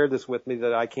 and he shared this with me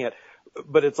that I can't,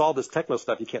 but it's all this techno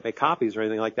stuff. You can't make copies or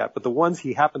anything like that. But the ones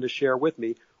he happened to share with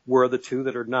me were the two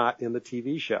that are not in the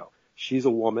TV show. She's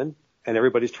a Woman, and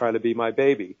Everybody's Trying to Be My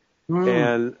Baby.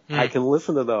 And I can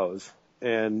listen to those,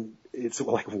 and it's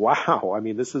like, wow, I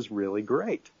mean, this is really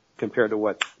great compared to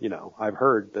what, I've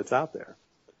heard that's out there.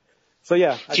 So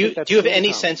yeah. Do you have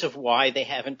any sense of why they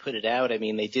haven't put it out? I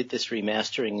mean, they did this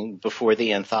remastering before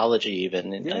the anthology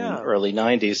even in early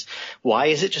 90s. Why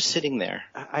is it just sitting there?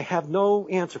 I have no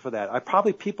answer for that.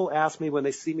 People ask me when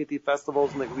they see me at the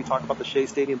festivals and we talk about the Shea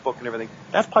Stadium book and everything.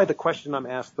 That's probably the question I'm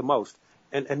asked the most.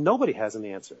 And nobody has an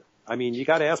answer. I mean, you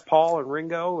got to ask Paul and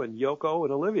Ringo and Yoko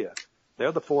and Olivia.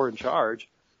 They're the four in charge.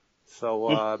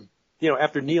 So,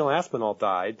 after Neil Aspinall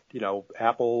died,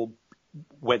 Apple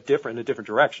went in a different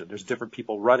direction. There's different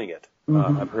people running it.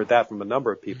 I've heard that from a number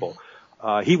of people.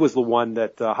 He was the one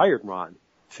that hired Ron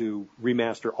to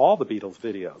remaster all the Beatles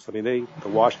videos. I mean, the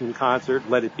Washington concert,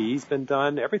 Let It Be's been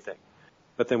done, everything.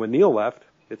 But then when Neil left,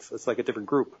 it's like a different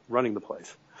group running the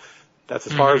place. That's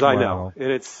as far as I know.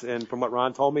 And from what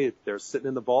Ron told me, they're sitting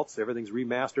in the vaults, everything's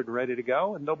remastered and ready to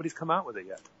go, and nobody's come out with it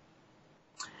yet.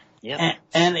 Yeah.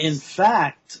 And in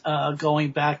fact,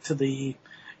 going back to the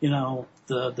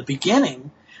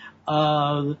beginning,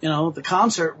 the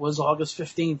concert was August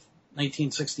 15th,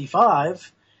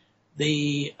 1965.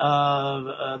 The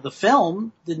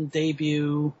film didn't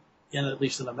debut at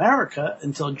least in America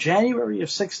until January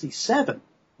of 67.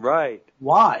 Right.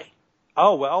 Why?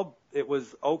 Oh, well, it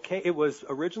was okay. It was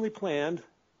originally planned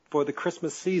for the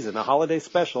Christmas season, a holiday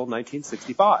special,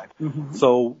 1965.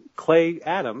 So Clay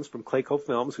Adams from Clayco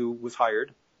Films, who was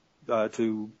hired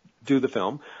to do the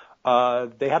film,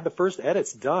 they had the first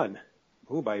edits done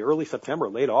by early September,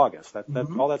 late August.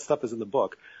 All that stuff is in the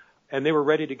book. And they were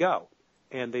ready to go.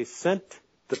 And they sent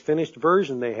the finished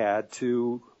version they had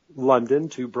to London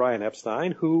to Brian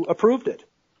Epstein, who approved it.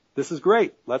 This is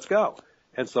great. Let's go.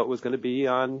 And so it was going to be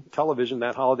on television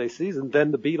that holiday season.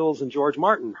 Then the Beatles and George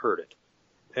Martin heard it.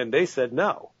 And they said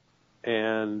no.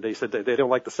 And they said that they don't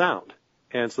like the sound.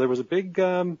 And so there was a big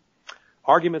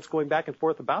arguments going back and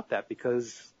forth about that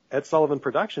because Ed Sullivan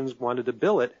Productions wanted to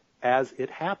bill it as it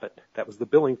happened. That was the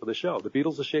billing for the show. The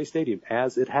Beatles at Shea Stadium,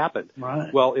 as it happened.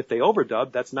 Right. Well, if they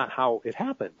overdubbed, that's not how it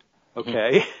happened.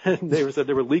 Okay? And they said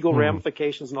there were legal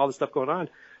ramifications and all this stuff going on.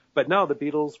 But no, the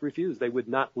Beatles refused. They would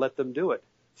not let them do it.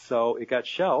 So it got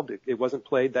shelved. It wasn't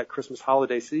played that Christmas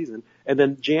holiday season. And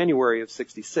then January of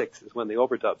 '66 is when the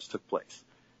overdubs took place.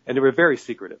 And they were very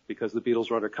secretive because the Beatles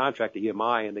were under contract to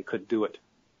EMI and they couldn't do it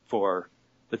for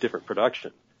the different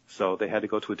production. So they had to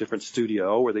go to a different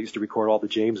studio where they used to record all the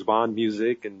James Bond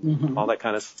music and all that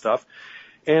kind of stuff.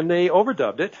 And they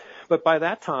overdubbed it. But by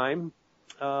that time,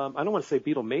 I don't want to say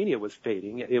Beatlemania was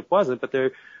fading. It wasn't, but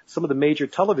some of the major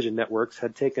television networks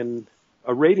had taken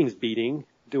a ratings beating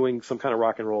doing some kind of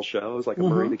rock and roll shows like a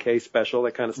Murray the K special,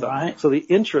 that kind of stuff. Right. So the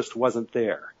interest wasn't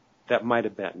there. That might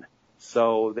have been.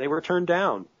 So they were turned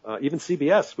down. Even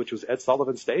CBS, which was Ed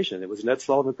Sullivan's station, it was an Ed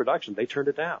Sullivan production. They turned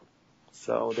it down.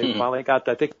 So they finally got,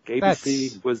 I think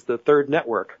ABC was the third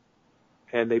network,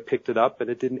 and they picked it up, and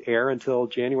it didn't air until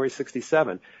January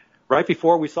 '67. Right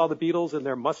before we saw the Beatles in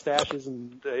their mustaches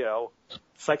and,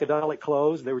 psychedelic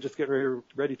clothes, they were just getting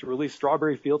ready to release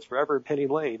Strawberry Fields Forever and Penny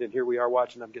Lane, and here we are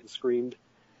watching them getting screamed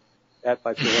at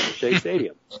by Shea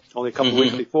Stadium only a couple of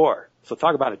weeks before. So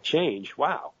talk about a change.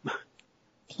 Wow.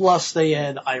 Plus they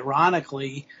had,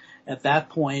 ironically, at that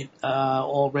point,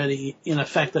 already in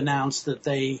effect announced that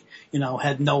they,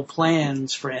 had no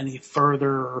plans for any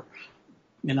further,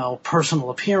 personal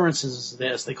appearances,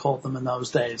 as they called them in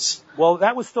those days. Well,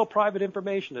 that was still private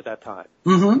information at that time.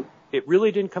 Mm-hmm. It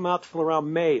really didn't come out till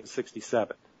around May of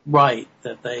 '67. Right.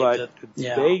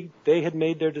 They had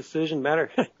made their decision.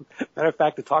 Matter of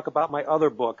fact, to talk about my other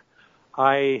book,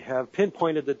 I have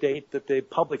pinpointed the date that the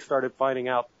public started finding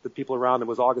out the people around them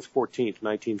was August 14th,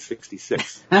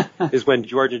 1966, is when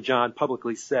George and John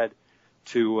publicly said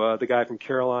to the guy from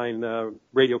Caroline,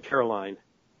 Radio Caroline,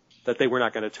 that they were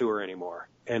not going to tour anymore.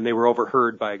 And they were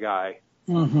overheard by a guy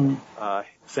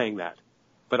saying that.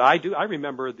 But I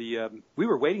remember we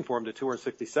were waiting for him to tour in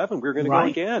 '67. We were going to go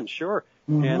again, sure.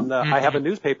 And I have a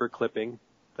newspaper clipping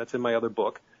that's in my other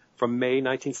book from May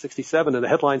 1967, and the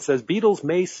headline says, Beatles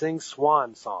may sing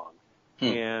Swan Song.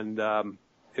 And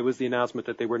it was the announcement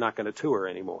that they were not going to tour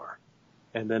anymore.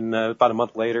 And then about a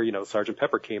month later, Sgt.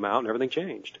 Pepper came out and everything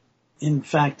changed. In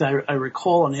fact, I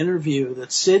recall an interview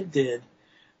that Sid did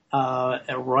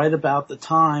right about the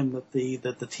time that the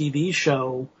TV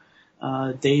show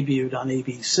debuted on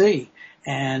ABC.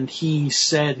 And he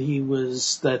said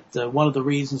that one of the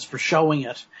reasons for showing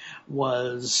it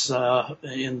was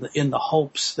in the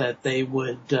hopes that they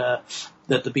would that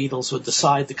the Beatles would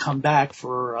decide to come back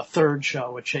for a third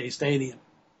show at Shea Stadium.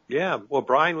 Yeah, well,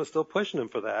 Brian was still pushing him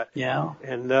for that. Yeah.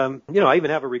 And I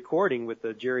even have a recording with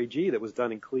Jerry G that was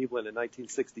done in Cleveland in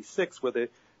 1966 with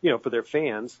for their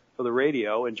fans, for the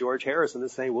radio, and George Harrison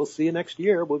is saying, "We'll see you next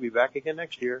year. We'll be back again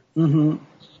next year." Mm-hmm.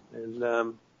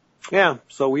 And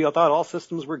so we thought all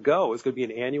systems were go. It was going to be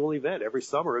an annual event every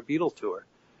summer, a Beatles tour.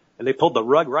 And they pulled the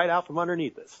rug right out from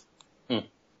underneath us.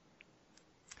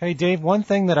 Hey, Dave, one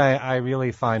thing that I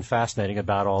really find fascinating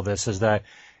about all this is that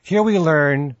here we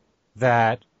learn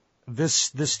that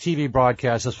this TV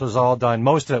broadcast, this was all done,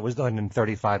 most of it was done in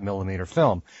 35 millimeter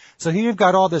film. So here you've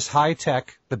got all this high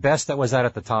tech, the best that was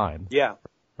at the time. Yeah.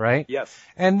 Right? Yes.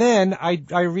 And then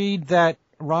I read that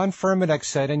Ron Furmanek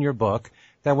said in your book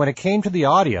that when it came to the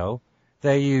audio,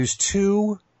 they used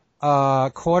 2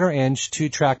 quarter-inch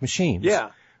 2-track machines. Yeah.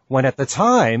 When at the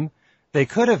time, they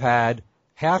could have had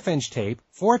half-inch tape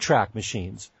 4-track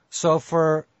machines. So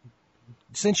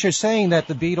since you're saying that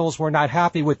the Beatles were not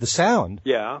happy with the sound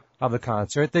of the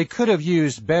concert, they could have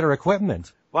used better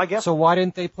equipment. Well, I guess. So why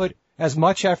didn't they put as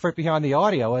much effort behind the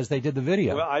audio as they did the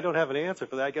video? Well, I don't have an answer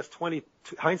for that. I guess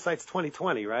hindsight's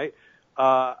 20/20, right?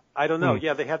 I don't know.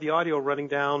 Yeah, they had the audio running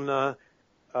down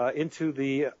into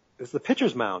the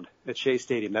pitcher's mound at Shea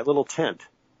Stadium, that little tent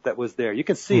that was there. You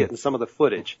can see it in some of the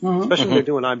footage, especially when they're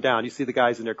doing I'm Down. You see the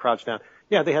guys in there crouched down.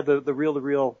 Yeah, they had the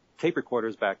reel-to-reel tape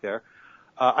recorders back there.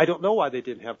 I don't know why they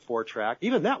didn't have 4-track.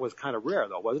 Even that was kind of rare,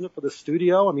 though, wasn't it, for the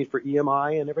studio? I mean, for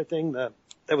EMI and everything, that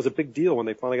was a big deal when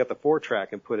they finally got the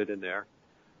 4-track and put it in there.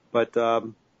 But, I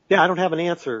don't have an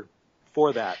answer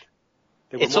for that.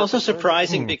 It's also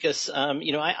surprising because,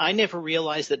 I never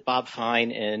realized that Bob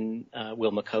Fine and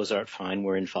Wilma Cozart Fine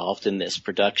were involved in this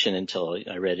production until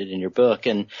I read it in your book.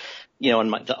 And,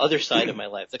 on the other side of my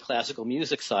life, the classical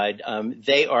music side,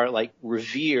 they are like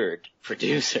revered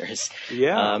producers.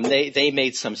 Yeah. They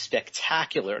made some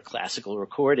spectacular classical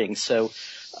recordings. So,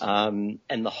 and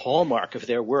the hallmark of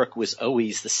their work was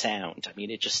always the sound. I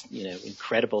mean, it just,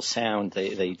 incredible sound.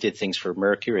 They did things for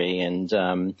Mercury.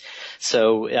 And,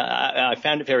 so I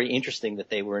found it very interesting that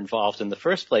they were involved in the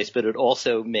first place, but it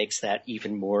also makes that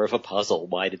even more of a puzzle.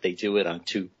 Why did they do it on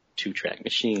two-track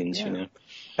machines,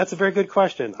 That's a very good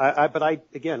question. But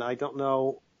I don't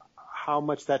know how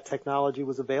much that technology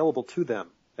was available to them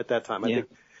at that time. I think,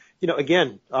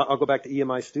 again, I'll go back to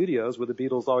EMI Studios, where the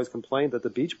Beatles always complained that the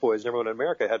Beach Boys and everyone in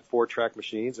America had 4-track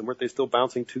machines, and weren't they still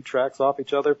bouncing 2 tracks off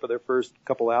each other for their first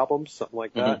couple albums, something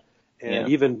like that? Mm-hmm. And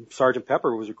even Sgt.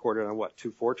 Pepper was recorded on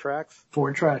 2 4-tracks?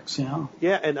 4 tracks, yeah.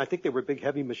 Yeah, and I think they were big,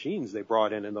 heavy machines they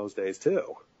brought in those days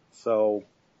too. So,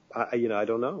 I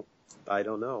don't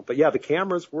know. But yeah, the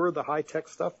cameras were the high-tech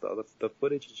stuff, though. The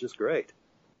footage is just great.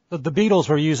 The Beatles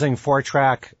were using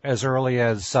 4-track as early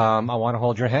as I Want to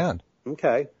Hold Your Hand.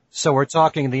 Okay. So we're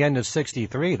talking the end of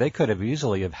 '63. They could have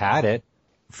easily have had it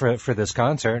for this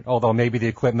concert, although maybe the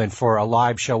equipment for a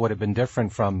live show would have been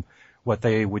different from what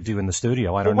they would do in the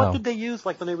studio. I don't know. What did they use,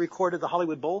 like when they recorded the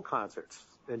Hollywood Bowl concerts?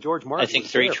 And George Martin, I think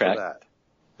 3-track. For that.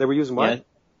 They were using what? Yeah,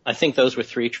 I think those were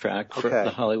 3-track for the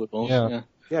Hollywood Bowl.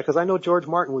 Yeah, because I know George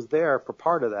Martin was there for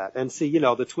part of that. And see,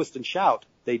 the Twist and Shout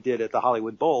they did at the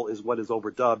Hollywood Bowl is what is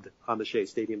overdubbed on the Shea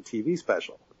Stadium TV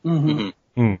special.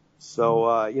 Mm-hmm. Mm.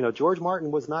 So, George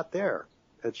Martin was not there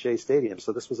at Shea Stadium,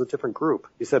 so this was a different group.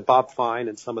 You said Bob Fine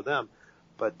and some of them.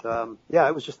 But,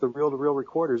 it was just the reel-to-reel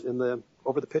recorders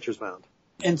over the pitcher's mound.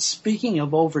 And speaking of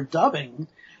overdubbing,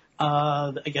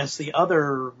 I guess the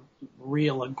other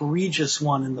real egregious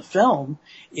one in the film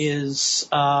is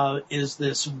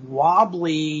this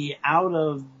wobbly, out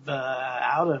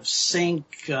of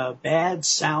sync, bad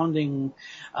sounding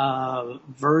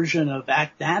version of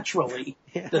Act Naturally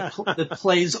that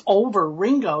plays over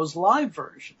Ringo's live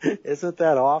version. Isn't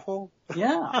that awful?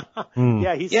 Yeah.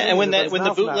 Yeah, and when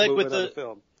the bootleg with the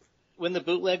film. When the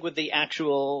bootleg with the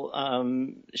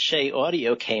actual Shea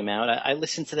audio came out, I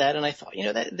listened to that and I thought,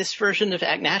 this version of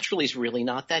Act Naturally is really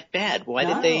not that bad. Why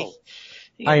did they?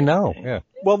 I know. Yeah.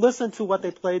 Well, listen to what they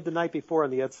played the night before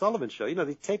on the Ed Sullivan Show.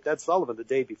 They taped Ed Sullivan the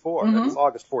day before. Mm-hmm. That was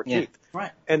August 14th. Yeah.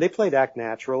 Right. And they played Act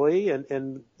Naturally,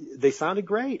 and they sounded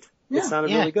great. It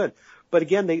sounded really good. But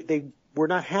again, they were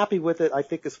not happy with it. I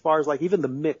think as far as like even the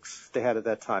mix they had at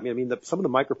that time. I mean, some of the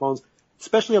microphones.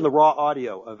 Especially on the raw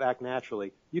audio of Act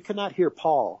Naturally, you cannot hear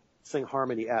Paul sing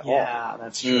harmony at all. Yeah,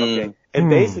 that's true. Okay. And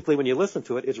basically when you listen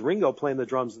to it, it's Ringo playing the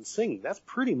drums and singing. That's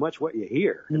pretty much what you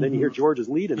hear. And then you hear George's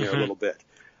lead in there a little bit.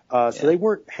 So they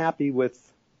weren't happy with,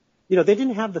 they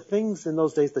didn't have the things in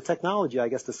those days, the technology, I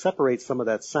guess, to separate some of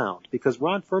that sound. Because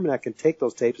Ron Furmanek can take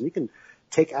those tapes and he can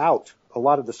take out a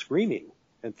lot of the screaming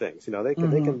and things. They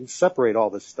can separate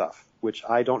all this stuff, which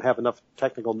I don't have enough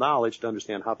technical knowledge to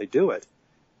understand how they do it.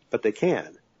 But they can.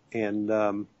 And,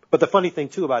 but the funny thing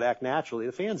too about Act Naturally,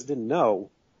 the fans didn't know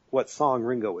what song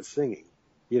Ringo was singing.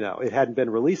 It hadn't been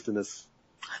released in this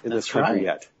country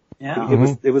yet. Yeah.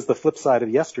 It was the flip side of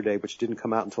Yesterday, which didn't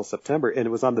come out until September, and it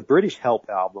was on the British Help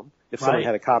album. If someone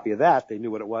had a copy of that, they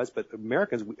knew what it was, but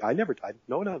Americans,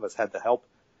 none of us had the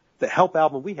Help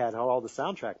album we had all the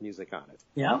soundtrack music on it.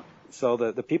 Yeah. So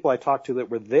the people I talked to that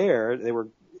were there,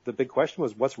 the big question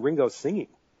was, what's Ringo singing?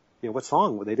 What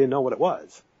song? They didn't know what it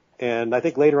was. And I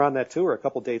think later on that tour, a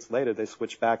couple dates later, they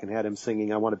switched back and had him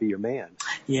singing I Want to Be Your Man.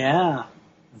 Yeah,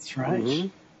 that's right. Mm-hmm.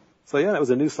 So that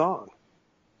was a new song.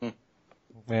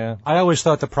 Yeah. I always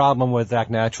thought the problem with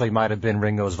Act Naturally might have been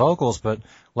Ringo's vocals, but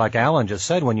like Alan just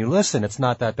said, when you listen, it's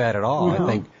not that bad at all. No. I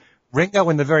think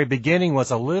Ringo in the very beginning was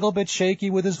a little bit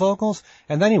shaky with his vocals,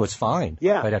 and then he was fine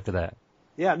right after that.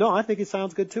 Yeah, no, I think it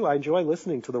sounds good too. I enjoy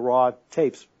listening to the raw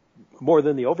tapes more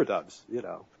than the overdubs,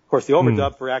 Of course, the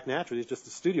overdub for Act Naturally is just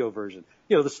the studio version.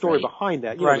 The story behind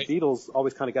that. The Beatles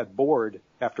always kind of got bored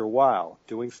after a while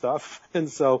doing stuff. And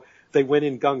so they went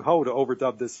in gung-ho to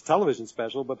overdub this television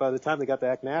special. But by the time they got to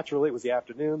Act Naturally, it was the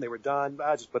afternoon. They were done.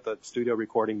 I just put the studio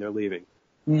recording. They're leaving.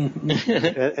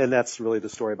 Mm-hmm. and that's really the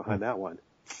story behind that one.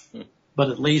 But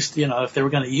at least, if they were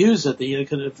going to use it, they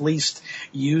could at least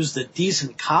use a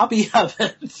decent copy of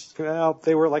it. Well,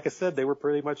 they were, like I said, they were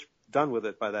pretty much done with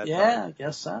it by that time. Yeah, I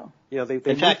guess so. They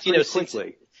in fact,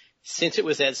 quickly. Since it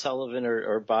was Ed Sullivan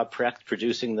or Bob Precht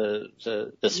producing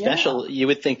the special, you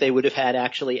would think they would have had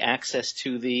actually access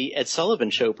to the Ed Sullivan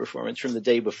Show performance from the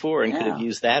day before and could have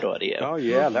used that audio. Oh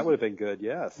yeah, that would have been good.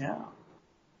 Yes. Yeah.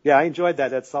 Yeah, I enjoyed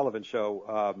that Ed Sullivan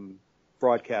Show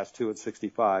broadcast too at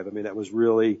 65. I mean,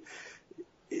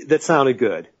 that sounded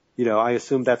good. You know, I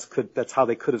assume that's how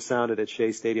they could have sounded at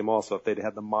Shea Stadium also if they'd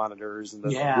had the monitors and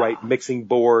the right mixing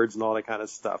boards and all that kind of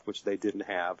stuff, which they didn't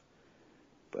have.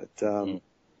 But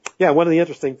yeah, one of the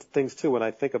interesting things too when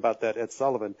I think about that Ed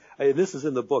Sullivan, this is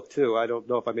in the book too. I don't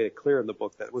know if I made it clear in the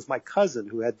book that it was my cousin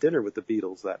who had dinner with the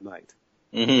Beatles that night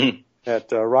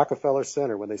at Rockefeller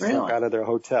Center when they snuck out of their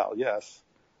hotel. Yes,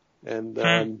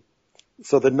 and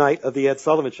so the night of the Ed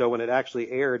Sullivan Show, when it actually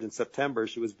aired in September,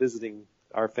 she was visiting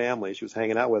our family. She was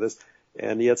hanging out with us,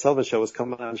 and the Ed Sullivan Show was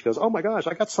coming on. And she goes, "Oh my gosh,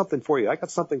 I got something for you! I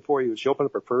got something for you!" She opened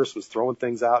up her purse, was throwing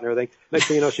things out and everything. Next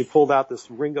thing you know, she pulled out this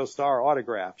Ringo Starr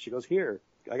autograph. She goes, "Here,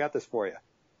 I got this for you."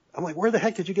 I'm like, "Where the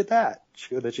heck did you get that?"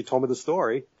 Then she told me the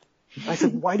story. I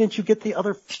said, "Why didn't you get the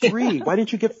other 3? Why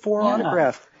didn't you get 4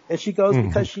 autographs?" And she goes,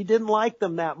 "Because she didn't like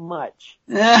them that much."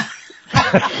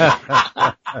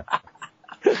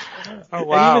 Oh,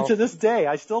 wow. And even to this day,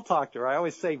 I still talk to her. I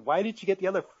always say, "Why didn't you get the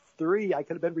other 3? I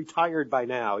could have been retired by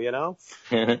now, you know?"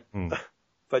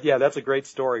 But yeah, that's a great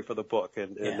story for the book.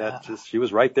 And she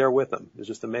was right there with them. It was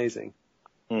just amazing.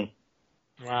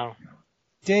 Wow.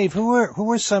 Dave, who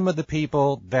were some of the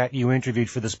people that you interviewed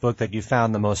for this book that you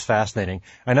found the most fascinating?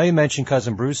 I know you mentioned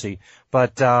Cousin Brucey,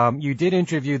 but you did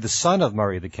interview the son of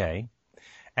Murray the K,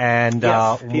 and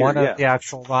Peter, one of the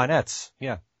actual Ronettes.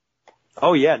 Yeah.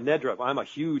 Oh yeah, Nedra. I'm a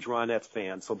huge Ronettes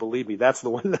fan, so believe me, that's the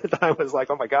one that I was like,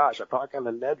 oh my gosh, I'm talking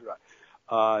to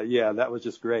Nedra. Yeah, that was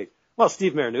just great. Well,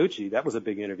 Steve Marinucci, that was a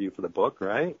big interview for the book,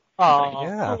 right? Oh,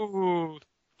 yeah. Ooh,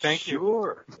 thank you.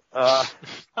 Sure.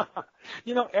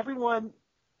 You know, everyone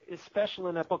is special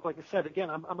in that book. Like I said, again,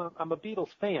 I'm a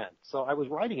Beatles fan, so I was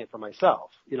writing it for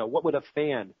myself. You know, what would a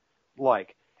fan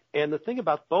like? And the thing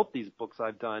about both these books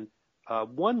I've done,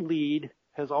 one lead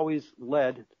has always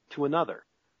led to another.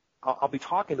 I'll be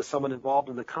talking to someone involved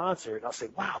in the concert, and I'll say,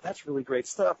 "Wow, that's really great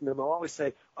stuff." And then they'll always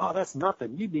say, "Oh, that's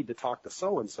nothing. You need to talk to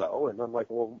so-and-so." And I'm like,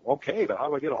 "Well, okay, but how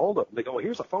do I get a hold of them?" They go, "Well,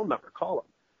 here's a phone number. Call them."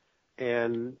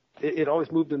 And it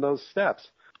always moved in those steps.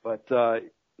 But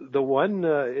the one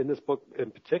in this book in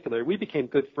particular, we became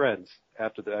good friends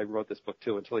after I wrote this book,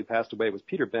 too, until he passed away, was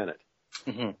Peter Bennett.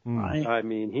 Right. I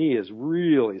mean, he is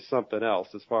really something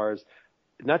else as far as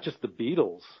not just the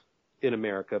Beatles in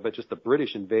America, but just the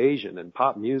British invasion and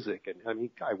pop music. And I mean,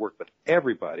 I worked with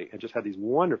everybody and just had these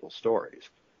wonderful stories.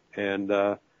 And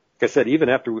like I said, even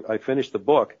after I finished the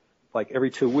book, like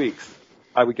every 2 weeks,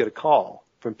 I would get a call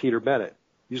from Peter Bennett,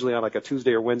 usually on like a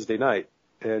Tuesday or Wednesday night.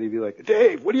 And he'd be like,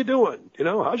 "Dave, what are you doing? You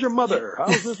know, how's your mother?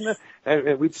 How's this?"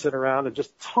 And we'd sit around and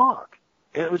just talk.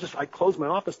 And it was just, I closed my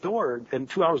office door, and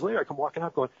 2 hours later, I come walking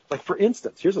out going, like, for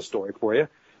instance, here's a story for you.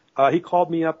 He called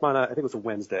me up on I think it was a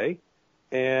Wednesday.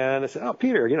 And I said, "Oh,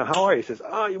 Peter, you know, how are you?" He says,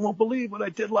 "Oh, you won't believe what I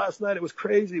did last night. It was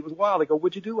crazy. It was wild." I go,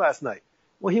 "What'd you do last night?"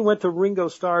 Well, he went to Ringo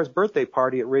Starr's birthday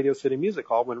party at Radio City Music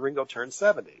Hall when Ringo turned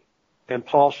 70. And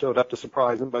Paul showed up to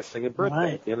surprise him by singing birthday.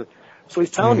 Right. You know? So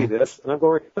he's telling me this, and I'm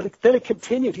going, but then it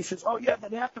continued. He says, "Oh, yeah,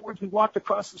 then afterwards we walked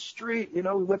across the street. You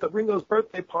know, we went to Ringo's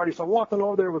birthday party. So I'm walking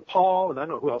over there with Paul, and I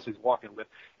don't know who else he's walking with,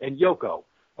 and Yoko.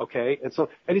 Okay, and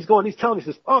he's telling me, he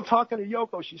says, "Oh, I'm talking to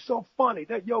Yoko. She's so funny.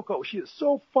 That Yoko, she is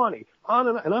so funny."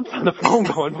 And I'm on the phone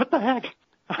going, "What the heck?"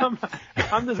 I'm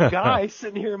this guy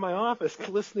sitting here in my office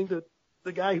listening to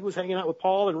the guy who was hanging out with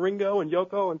Paul and Ringo and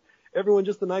Yoko and everyone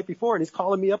just the night before, and he's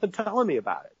calling me up and telling me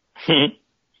about it.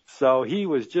 So he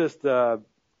was just a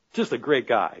great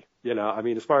guy, you know. I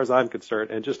mean, as far as I'm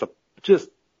concerned, and just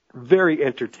very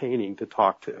entertaining to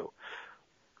talk to.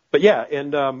 But yeah,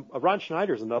 and Ron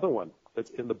Schneider's another one that's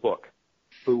in the book,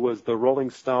 who was the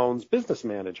Rolling Stones business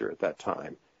manager at that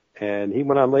time. And he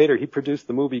went on later, he produced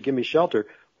the movie Gimme Shelter,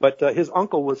 but his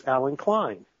uncle was Alan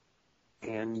Klein.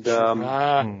 And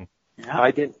I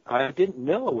didn't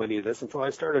know any of this until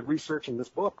I started researching this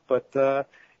book. But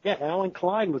yeah, Alan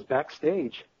Klein was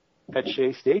backstage at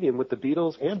Shea Stadium with the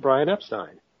Beatles and Brian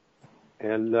Epstein.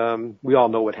 And we all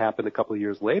know what happened a couple of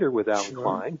years later with Alan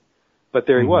Klein. But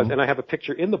there he was. And I have a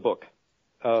picture in the book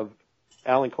of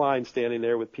Alan Klein standing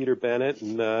there with Peter Bennett,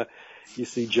 and you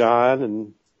see John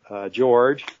and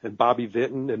George and Bobby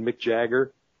Vinton and Mick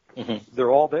Jagger. They're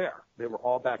all there. They were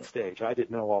all backstage. I didn't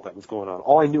know all that was going on.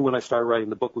 All I knew when I started writing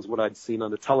the book was what I'd seen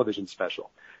on the television special.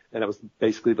 And it was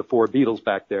basically the 4 Beatles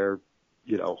back there,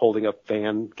 you know, holding up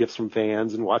gifts from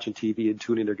fans and watching TV and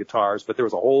tuning their guitars. But there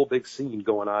was a whole big scene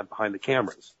going on behind the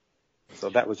cameras. So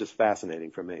that was just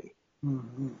fascinating for me.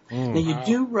 Now, you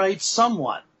do write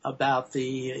somewhat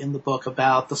in the book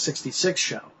about the 66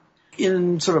 show.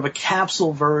 In sort of a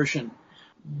capsule version,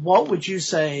 what would you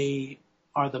say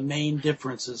are the main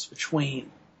differences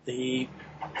between the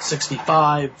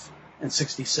 65 and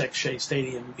 66 Shea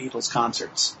Stadium Beatles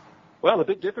concerts. Well, the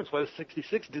big difference was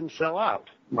 66 didn't sell out.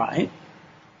 Right.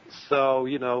 So,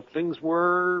 things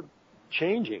were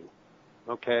changing.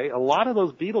 Okay. A lot of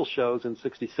those Beatles shows in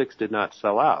 66 did not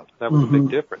sell out. That was a big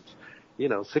difference.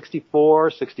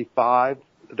 64, 65,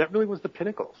 that really was the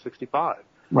pinnacle, 65.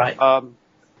 Right.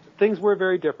 Things were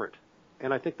very different.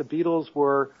 And I think the Beatles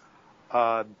were,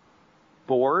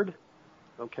 bored.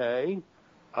 Okay.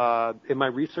 In my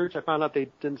research, I found out they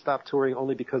didn't stop touring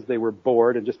only because they were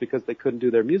bored and just because they couldn't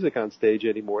do their music on stage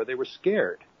anymore. They were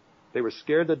scared. They were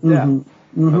scared to death.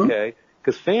 Okay.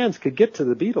 Because fans could get to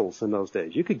the Beatles in those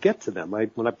days. You could get to them.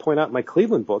 When I point out in my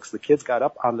Cleveland books, the kids got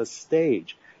up on the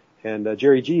stage. And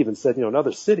Jerry G even said, in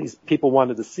other cities, people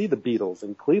wanted to see the Beatles.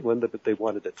 In Cleveland, but they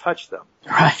wanted to touch them.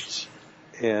 Right.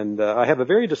 And I have a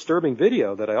very disturbing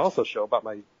video that I also show about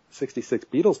my 66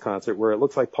 Beatles concert where it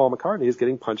looks like Paul McCartney is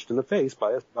getting punched in the face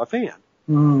by a fan.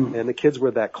 And the kids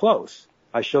were that close.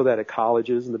 I show that at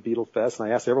colleges and the Beatle Fest, and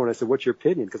I asked everyone, I said, what's your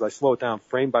opinion? Because I slow it down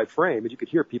frame by frame, and you could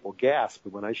hear people gasp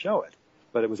when I show it.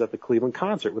 But it was at the Cleveland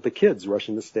concert with the kids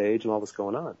rushing the stage and all this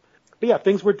going on. But yeah,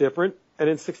 things were different. And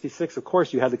in 66, of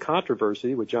course, you had the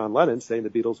controversy with John Lennon saying the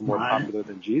Beatles are more popular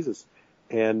than Jesus.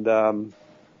 And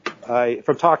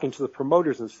from talking to the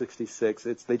promoters in 66,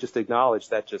 they just acknowledged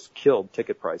that just killed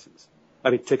ticket prices.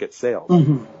 Ticket sales.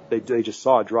 They just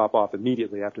saw a drop off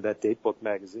immediately after that Date Book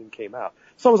magazine came out.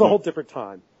 So it was a whole different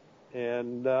time.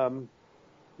 And,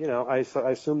 I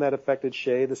assume that affected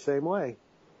Shea the same way.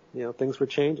 Things were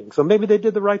changing. So maybe they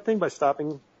did the right thing by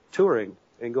stopping touring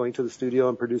and going to the studio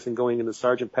and going into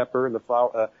Sgt. Pepper and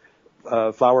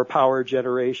the Flower Power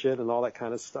generation and all that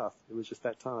kind of stuff. It was just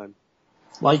that time.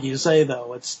 Like you say,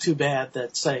 though, it's too bad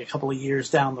that, say, a couple of years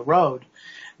down the road,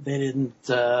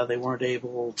 they weren't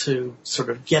able to sort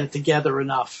of get it together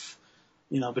enough,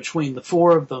 between the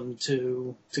four of them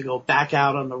to go back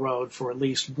out on the road for at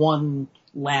least one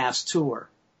last tour.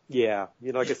 Yeah.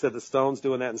 Like I said, the Stones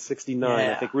doing that in 69,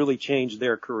 I think really changed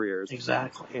their careers.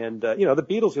 Exactly. And, the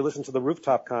Beatles, you listen to the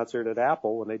rooftop concert at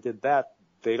Apple when they did that,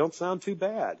 they don't sound too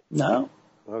bad. No.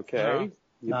 Okay.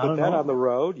 You put that on the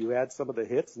road, you add some of the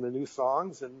hits and the new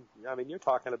songs, and, you're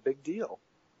talking a big deal.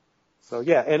 So,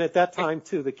 yeah, and at that time,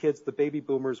 too, the baby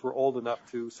boomers were old enough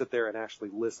to sit there and actually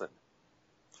listen.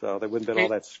 So there wouldn't have been all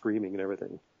that screaming and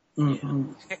everything.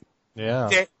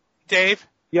 Yeah. Dave?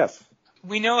 Yes.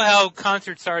 We know how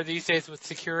concerts are these days with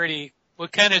security.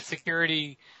 What kind of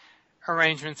security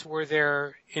arrangements were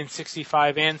there in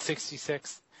 65 and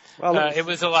 66? Well, it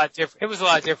was a lot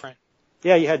different.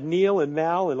 Yeah, you had Neil and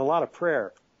Mal and a lot of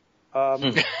prayer.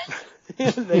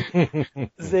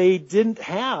 They didn't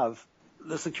have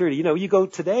the security. You go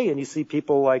today and you see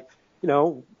people like,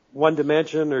 One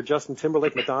Dimension or Justin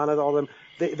Timberlake, Madonna, all of them.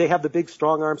 They have the big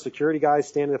strong arm security guys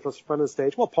standing at the front of the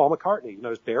stage. Well, Paul McCartney,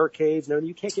 there's barricades and everything.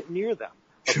 You can't get near them.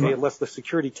 Okay, unless the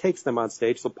security takes them on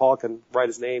stage so Paul can write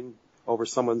his name over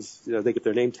someone's, they get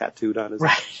their name tattooed on his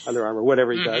underarm or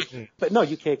whatever he does. But no,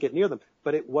 you can't get near them.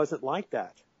 But it wasn't like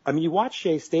that. You watch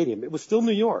Shea Stadium. It was still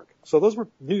New York. So those were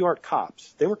New York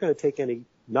cops. They weren't going to take any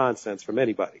nonsense from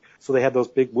anybody. So they had those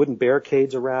big wooden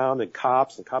barricades around and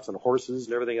cops on horses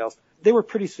and everything else. They were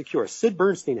pretty secure. Sid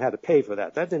Bernstein had to pay for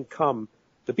that. That didn't come,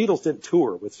 the Beatles didn't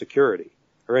tour with security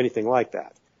or anything like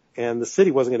that. And the city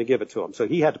wasn't going to give it to him. So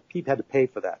he had to pay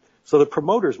for that. So the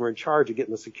promoters were in charge of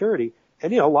getting the security.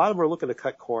 And, a lot of them were looking to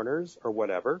cut corners or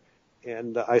whatever.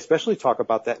 And I especially talk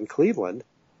about that in Cleveland,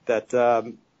 that,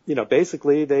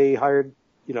 basically they hired,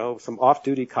 some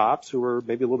off-duty cops who were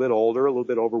maybe a little bit older, a little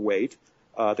bit overweight.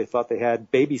 They thought they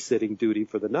had babysitting duty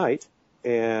for the night,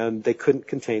 and they couldn't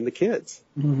contain the kids.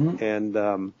 And,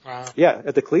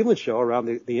 at the Cleveland show around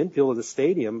the infield of the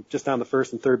stadium, just on the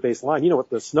first and third base line, you know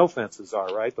what the snow fences are,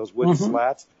 right? Those wooden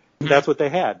slats. That's what they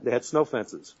had. They had snow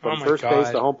fences from first base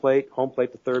to home plate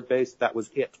to third base. That was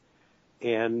it.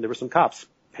 And there were some cops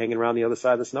hanging around the other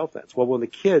side of the snow fence. Well, when the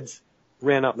kids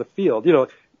ran out in the field,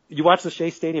 you watch the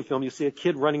Shea Stadium film, you see a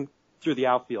kid running through the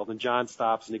outfield, and John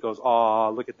stops and he goes,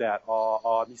 "Oh, look at that!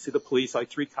 Oh!" And you see the police, like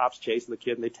 3 cops chasing the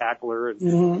kid, and they tackle her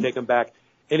and take him back.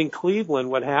 And in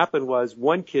Cleveland, what happened was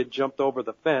one kid jumped over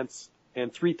the fence,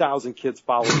 and 3,000 kids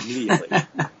followed immediately.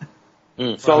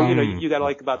 So you got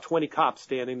like about 20 cops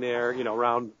standing there,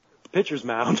 around the pitcher's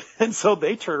mound, and so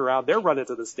they turn around, they're running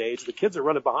to the stage, the kids are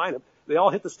running behind them, they all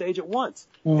hit the stage at once,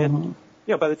 and.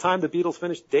 By the time the Beatles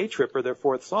finished Day Tripper, their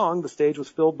 4th song, the stage was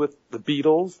filled with the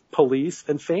Beatles, police,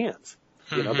 and fans.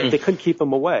 They couldn't keep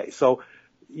them away. So,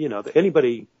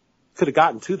 anybody could have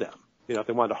gotten to them, if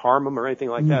they wanted to harm them or anything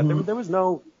like that. There was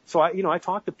no, so I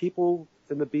talked to people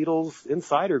in the Beatles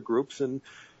insider groups and,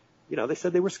 they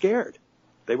said they were scared.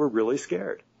 They were really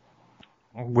scared.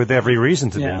 With every reason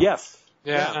to be. Yes.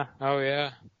 Yeah. Oh,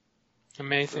 yeah.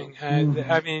 Amazing.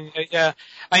 I mean, yeah,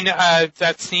 I know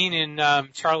that scene in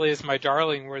Charlie Is My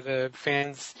Darling where the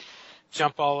fans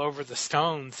jump all over the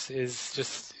Stones is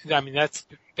just, I mean, that's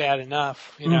bad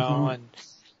enough, you know,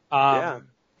 and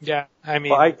yeah, I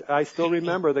mean. Well, I still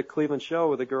remember the Cleveland show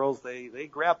where the girls, they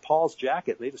grabbed Paul's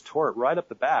jacket and they just tore it right up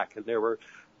the back, and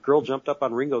girl jumped up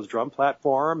on Ringo's drum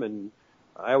platform, and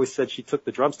I always said she took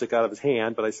the drumstick out of his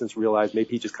hand, but I since realized maybe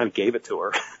he just kind of gave it to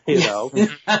her, you know.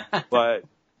 But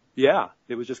yeah,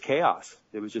 it was just chaos.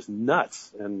 It was just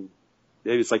nuts, and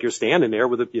it's like you're standing there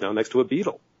with next to a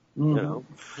Beatle, you know.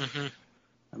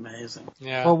 Amazing.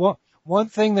 Yeah. Well, one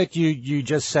thing that you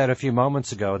just said a few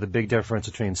moments ago, the big difference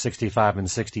between 65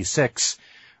 and 66,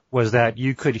 was that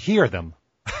you could hear them.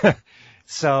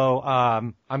 So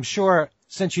I'm sure,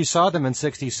 since you saw them in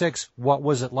 66, what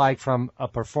was it like from a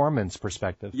performance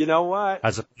perspective? You know what?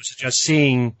 As opposed to just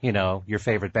seeing, your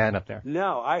favorite band up there.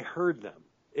 No, I heard them.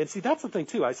 And see, that's the thing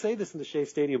too. I say this in the Shea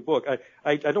Stadium book.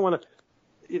 I don't want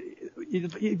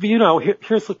to,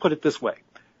 let's put it this way.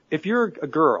 If you're a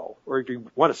girl or if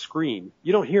you want to scream,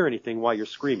 you don't hear anything while you're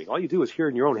screaming. All you do is hear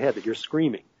in your own head that you're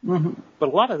screaming. But a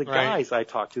lot of the guys I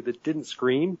talked to that didn't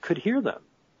scream could hear them.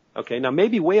 Okay, now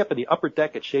maybe way up in the upper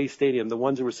deck at Shea Stadium, the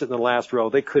ones who were sitting in the last row,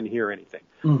 they couldn't hear anything.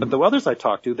 But the others I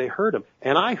talked to, they heard them.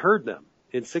 And I heard them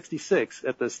in 66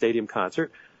 at the stadium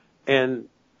concert. And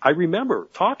I remember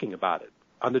talking about it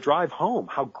on the drive home,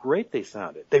 how great they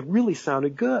sounded. They really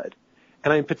sounded good.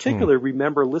 And I in particular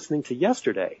remember listening to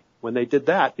Yesterday when they did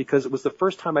that, because it was the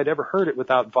first time I'd ever heard it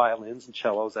without violins and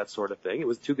cellos, that sort of thing. It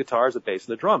was 2 guitars, a bass,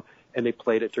 and a drum. And they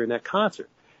played it during that concert.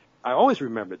 I always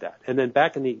remembered that. And then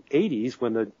back in the 80s,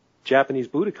 when the Japanese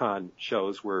Budokan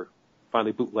shows were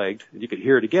finally bootlegged, and you could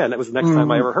hear it again, that was the next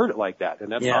time I ever heard it like that.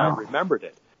 And that's how I remembered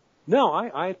it. No,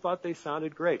 I thought they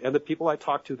sounded great. And the people I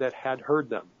talked to that had heard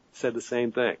them said the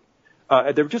same thing.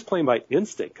 They were just playing by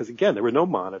instinct, because again, there were no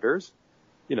monitors.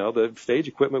 The stage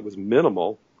equipment was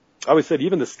minimal. I always said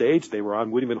even the stage they were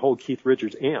on wouldn't even hold Keith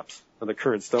Richards amps on the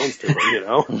current Stones tour,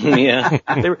 Yeah.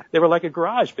 They were like a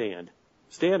garage band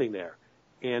standing there.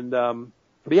 And,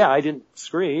 but yeah, I didn't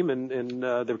scream, and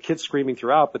there were kids screaming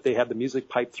throughout, but they had the music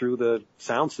piped through the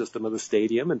sound system of the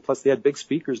stadium, and plus they had big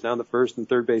speakers down the first and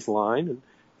third base line,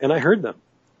 and I heard them,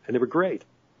 and they were great.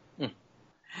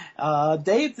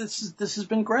 Dave, this has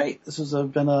been great. This has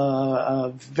been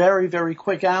a very, very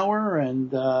quick hour,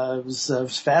 and it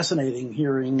was fascinating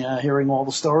hearing all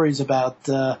the stories about,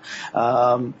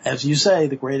 as you say,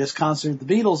 the greatest concert the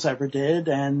Beatles ever did,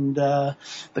 and the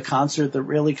concert that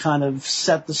really kind of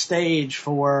set the stage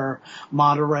for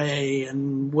Monterey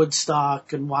and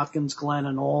Woodstock and Watkins Glen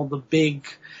and all the big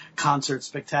concert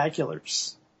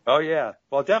spectaculars. Oh yeah,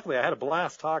 well definitely. I had a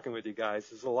blast talking with you guys.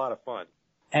 This is a lot of fun.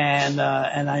 And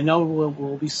I know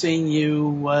we'll be seeing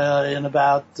you in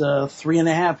about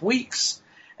 3.5 weeks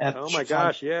at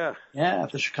gosh, yeah. Yeah,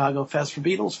 at the Chicago Fest for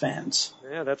Beatles fans.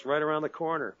 Yeah, that's right around the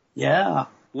corner. Yeah.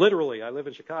 Literally, I live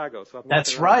in Chicago, so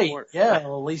that's right. Yeah,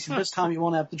 well, at least this time you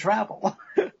won't have to travel.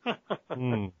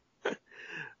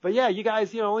 But yeah, you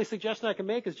guys, only suggestion I can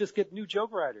make is just get new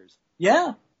joke writers.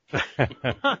 Yeah.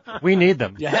 We need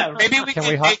them. Yeah.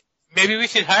 Maybe we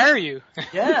should hire you.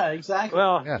 Yeah, exactly.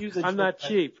 Well, I'm not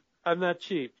cheap. I'll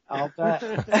bet.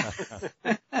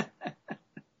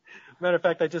 Matter of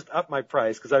fact, I just upped my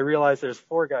price because I realized there's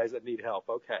 4 guys that need help.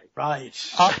 Okay. Right.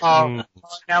 Uh-oh.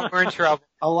 Now we're in trouble.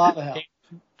 A lot of help.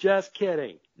 Just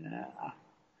kidding. Yeah.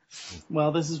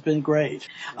 Well, this has been great.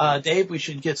 Dave, we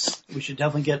should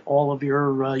definitely get all of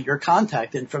your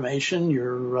contact information,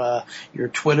 your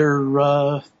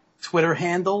Twitter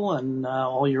handle, and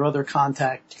all your other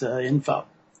contact info.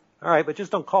 All right, but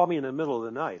just don't call me in the middle of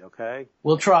the night, okay?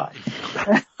 We'll try.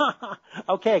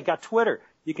 Okay, got Twitter.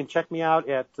 You can check me out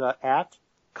at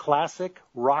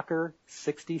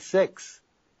ClassicRocker66.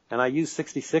 And I use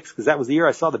 66 because that was the year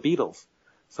I saw the Beatles.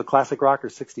 So Classic Rocker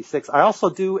 66. I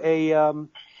also do a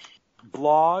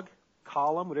blog,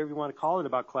 column, whatever you want to call it,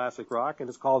 about classic rock, and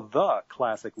it's called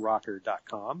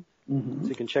theclassicrocker.com. So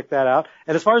you can check that out.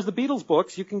 And as far as the Beatles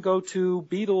books, you can go to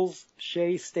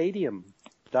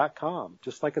BeatlesSheaStadium.com,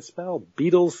 just like it's spelled,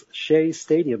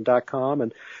 BeatlesSheaStadium.com.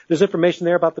 And there's information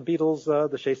there about the Beatles,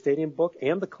 the Shea Stadium book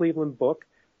and the Cleveland book,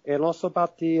 and also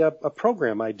about the a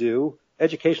program I do,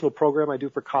 educational program I do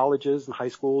for colleges and high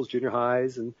schools, junior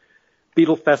highs, and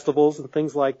Beatle festivals and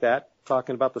things like that,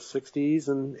 talking about the 60s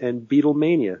and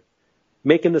Beatlemania,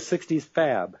 making the 60s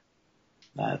fab.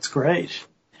 That's great.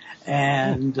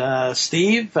 And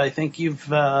Steve, I think you've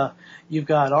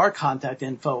got our contact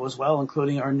info as well,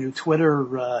 including our new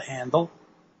Twitter handle.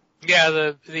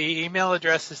 Yeah, the email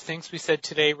address is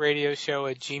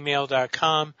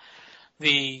thingswesaidtodayradioshow@gmail.com.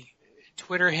 The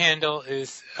Twitter handle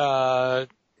is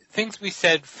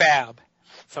thingswesaidfab.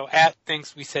 So at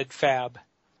thingswesaidfab.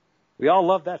 We all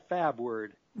love that fab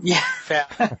word. Yeah.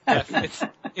 Fab. Yes,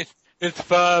 it's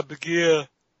fab, yeah.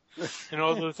 And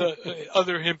all those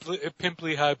other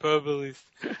pimply hyperboles.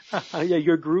 Yeah,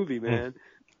 you're groovy, man.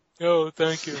 Oh,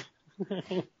 thank you.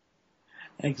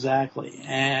 Exactly.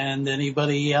 And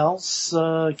anybody else,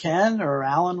 Ken or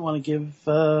Alan, want to give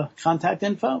contact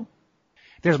info?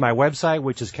 There's my website,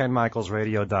 which is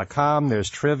kenmichaelsradio.com. There's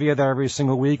trivia there every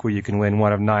single week where you can win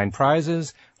one of 9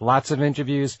 prizes, lots of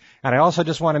interviews. And I also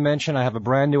just want to mention I have a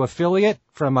brand new affiliate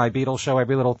from my Beatles show,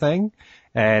 Every Little Thing.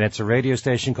 And it's a radio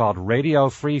station called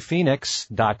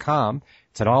RadioFreePhoenix.com.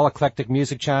 It's an all eclectic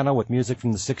music channel with music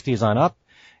from the 60s on up.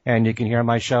 And you can hear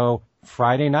my show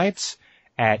Friday nights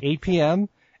at 8 p.m.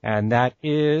 And that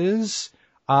is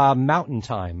Mountain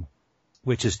Time,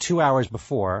 which is 2 hours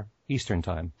before Eastern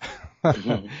Time.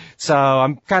 So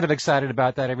I'm kind of excited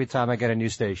about that every time I get a new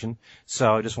station.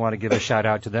 So I just want to give a shout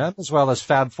out to them, as well as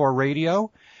Fab4 Radio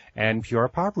and Pure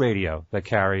Pop Radio that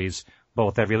carries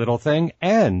both Every Little Thing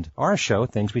and our show,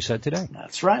 Things We Said Today.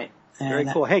 That's right. And Very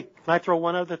cool. Hey, can I throw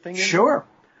one other thing in? Sure.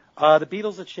 The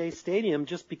Beatles at Shea Stadium,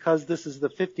 just because this is the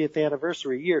 50th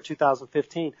anniversary year,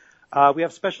 2015, we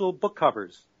have special book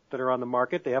covers that are on the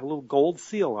market. They have a little gold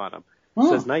seal on them. It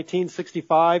says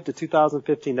 1965 to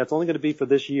 2015. That's only going to be for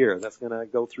this year. That's going to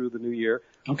go through the new year.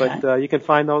 Okay. But you can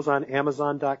find those on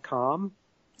Amazon.com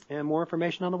and more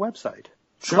information on the website.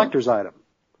 Sure. Collector's item.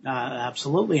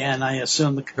 Absolutely. And I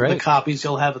assume the copies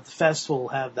you'll have at the festival will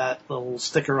have that little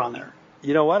sticker on there.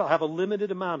 You know what? I'll have a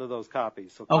limited amount of those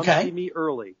copies. So come see me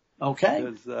early. Okay.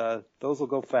 Because those will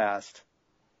go fast.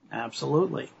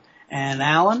 Absolutely. And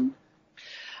Alan?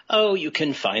 Oh, you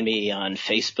can find me on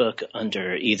Facebook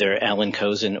under either Alan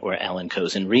Kozin or Alan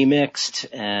Kozin Remixed,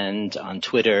 and on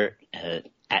Twitter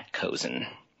at Kozin.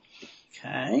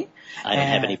 Okay. I don't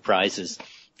have any prizes.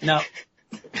 No.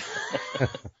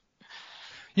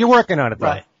 You're working on it, though.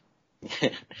 Right.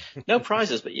 No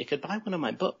prizes, but you could buy one of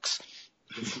my books.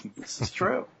 This is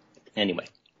true. Anyway.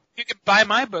 You could buy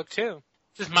my book, too.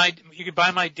 You could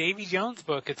buy my Davy Jones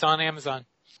book. It's on Amazon.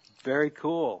 Very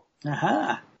cool.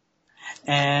 Uh-huh.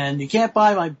 And you can't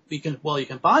buy you can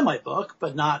buy my book,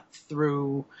 but not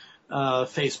through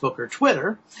Facebook or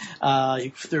Twitter,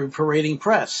 through Parading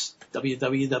Press,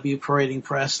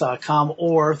 www.paradingpress.com,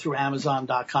 or through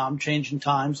Amazon.com, Changing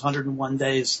Times, 101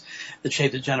 Days That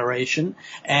Shaped a Generation.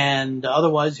 And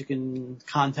otherwise, you can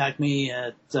contact me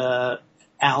at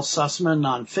Al Sussman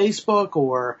on Facebook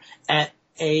or at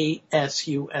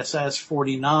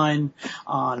ASUSS49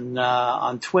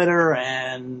 on Twitter,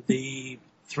 and the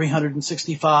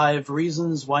 365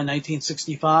 Reasons Why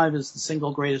 1965 is the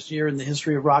single greatest year in the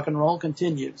history of rock and roll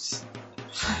continues.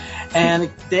 And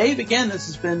Dave, again, this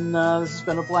has been a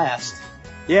blast.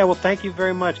 Yeah, well, thank you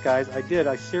very much, guys. I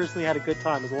seriously had a good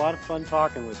time. It was a lot of fun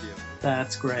talking with you.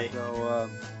 That's great. So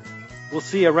we'll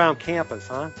see you around campus,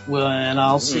 huh? Well, and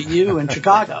I'll see you in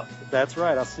Chicago. That's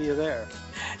right. I'll see you there.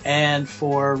 And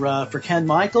for Ken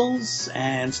Michaels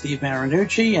and Steve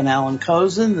Marinucci and Alan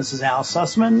Kozin, this is Al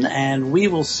Sussman, and we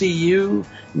will see you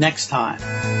next time.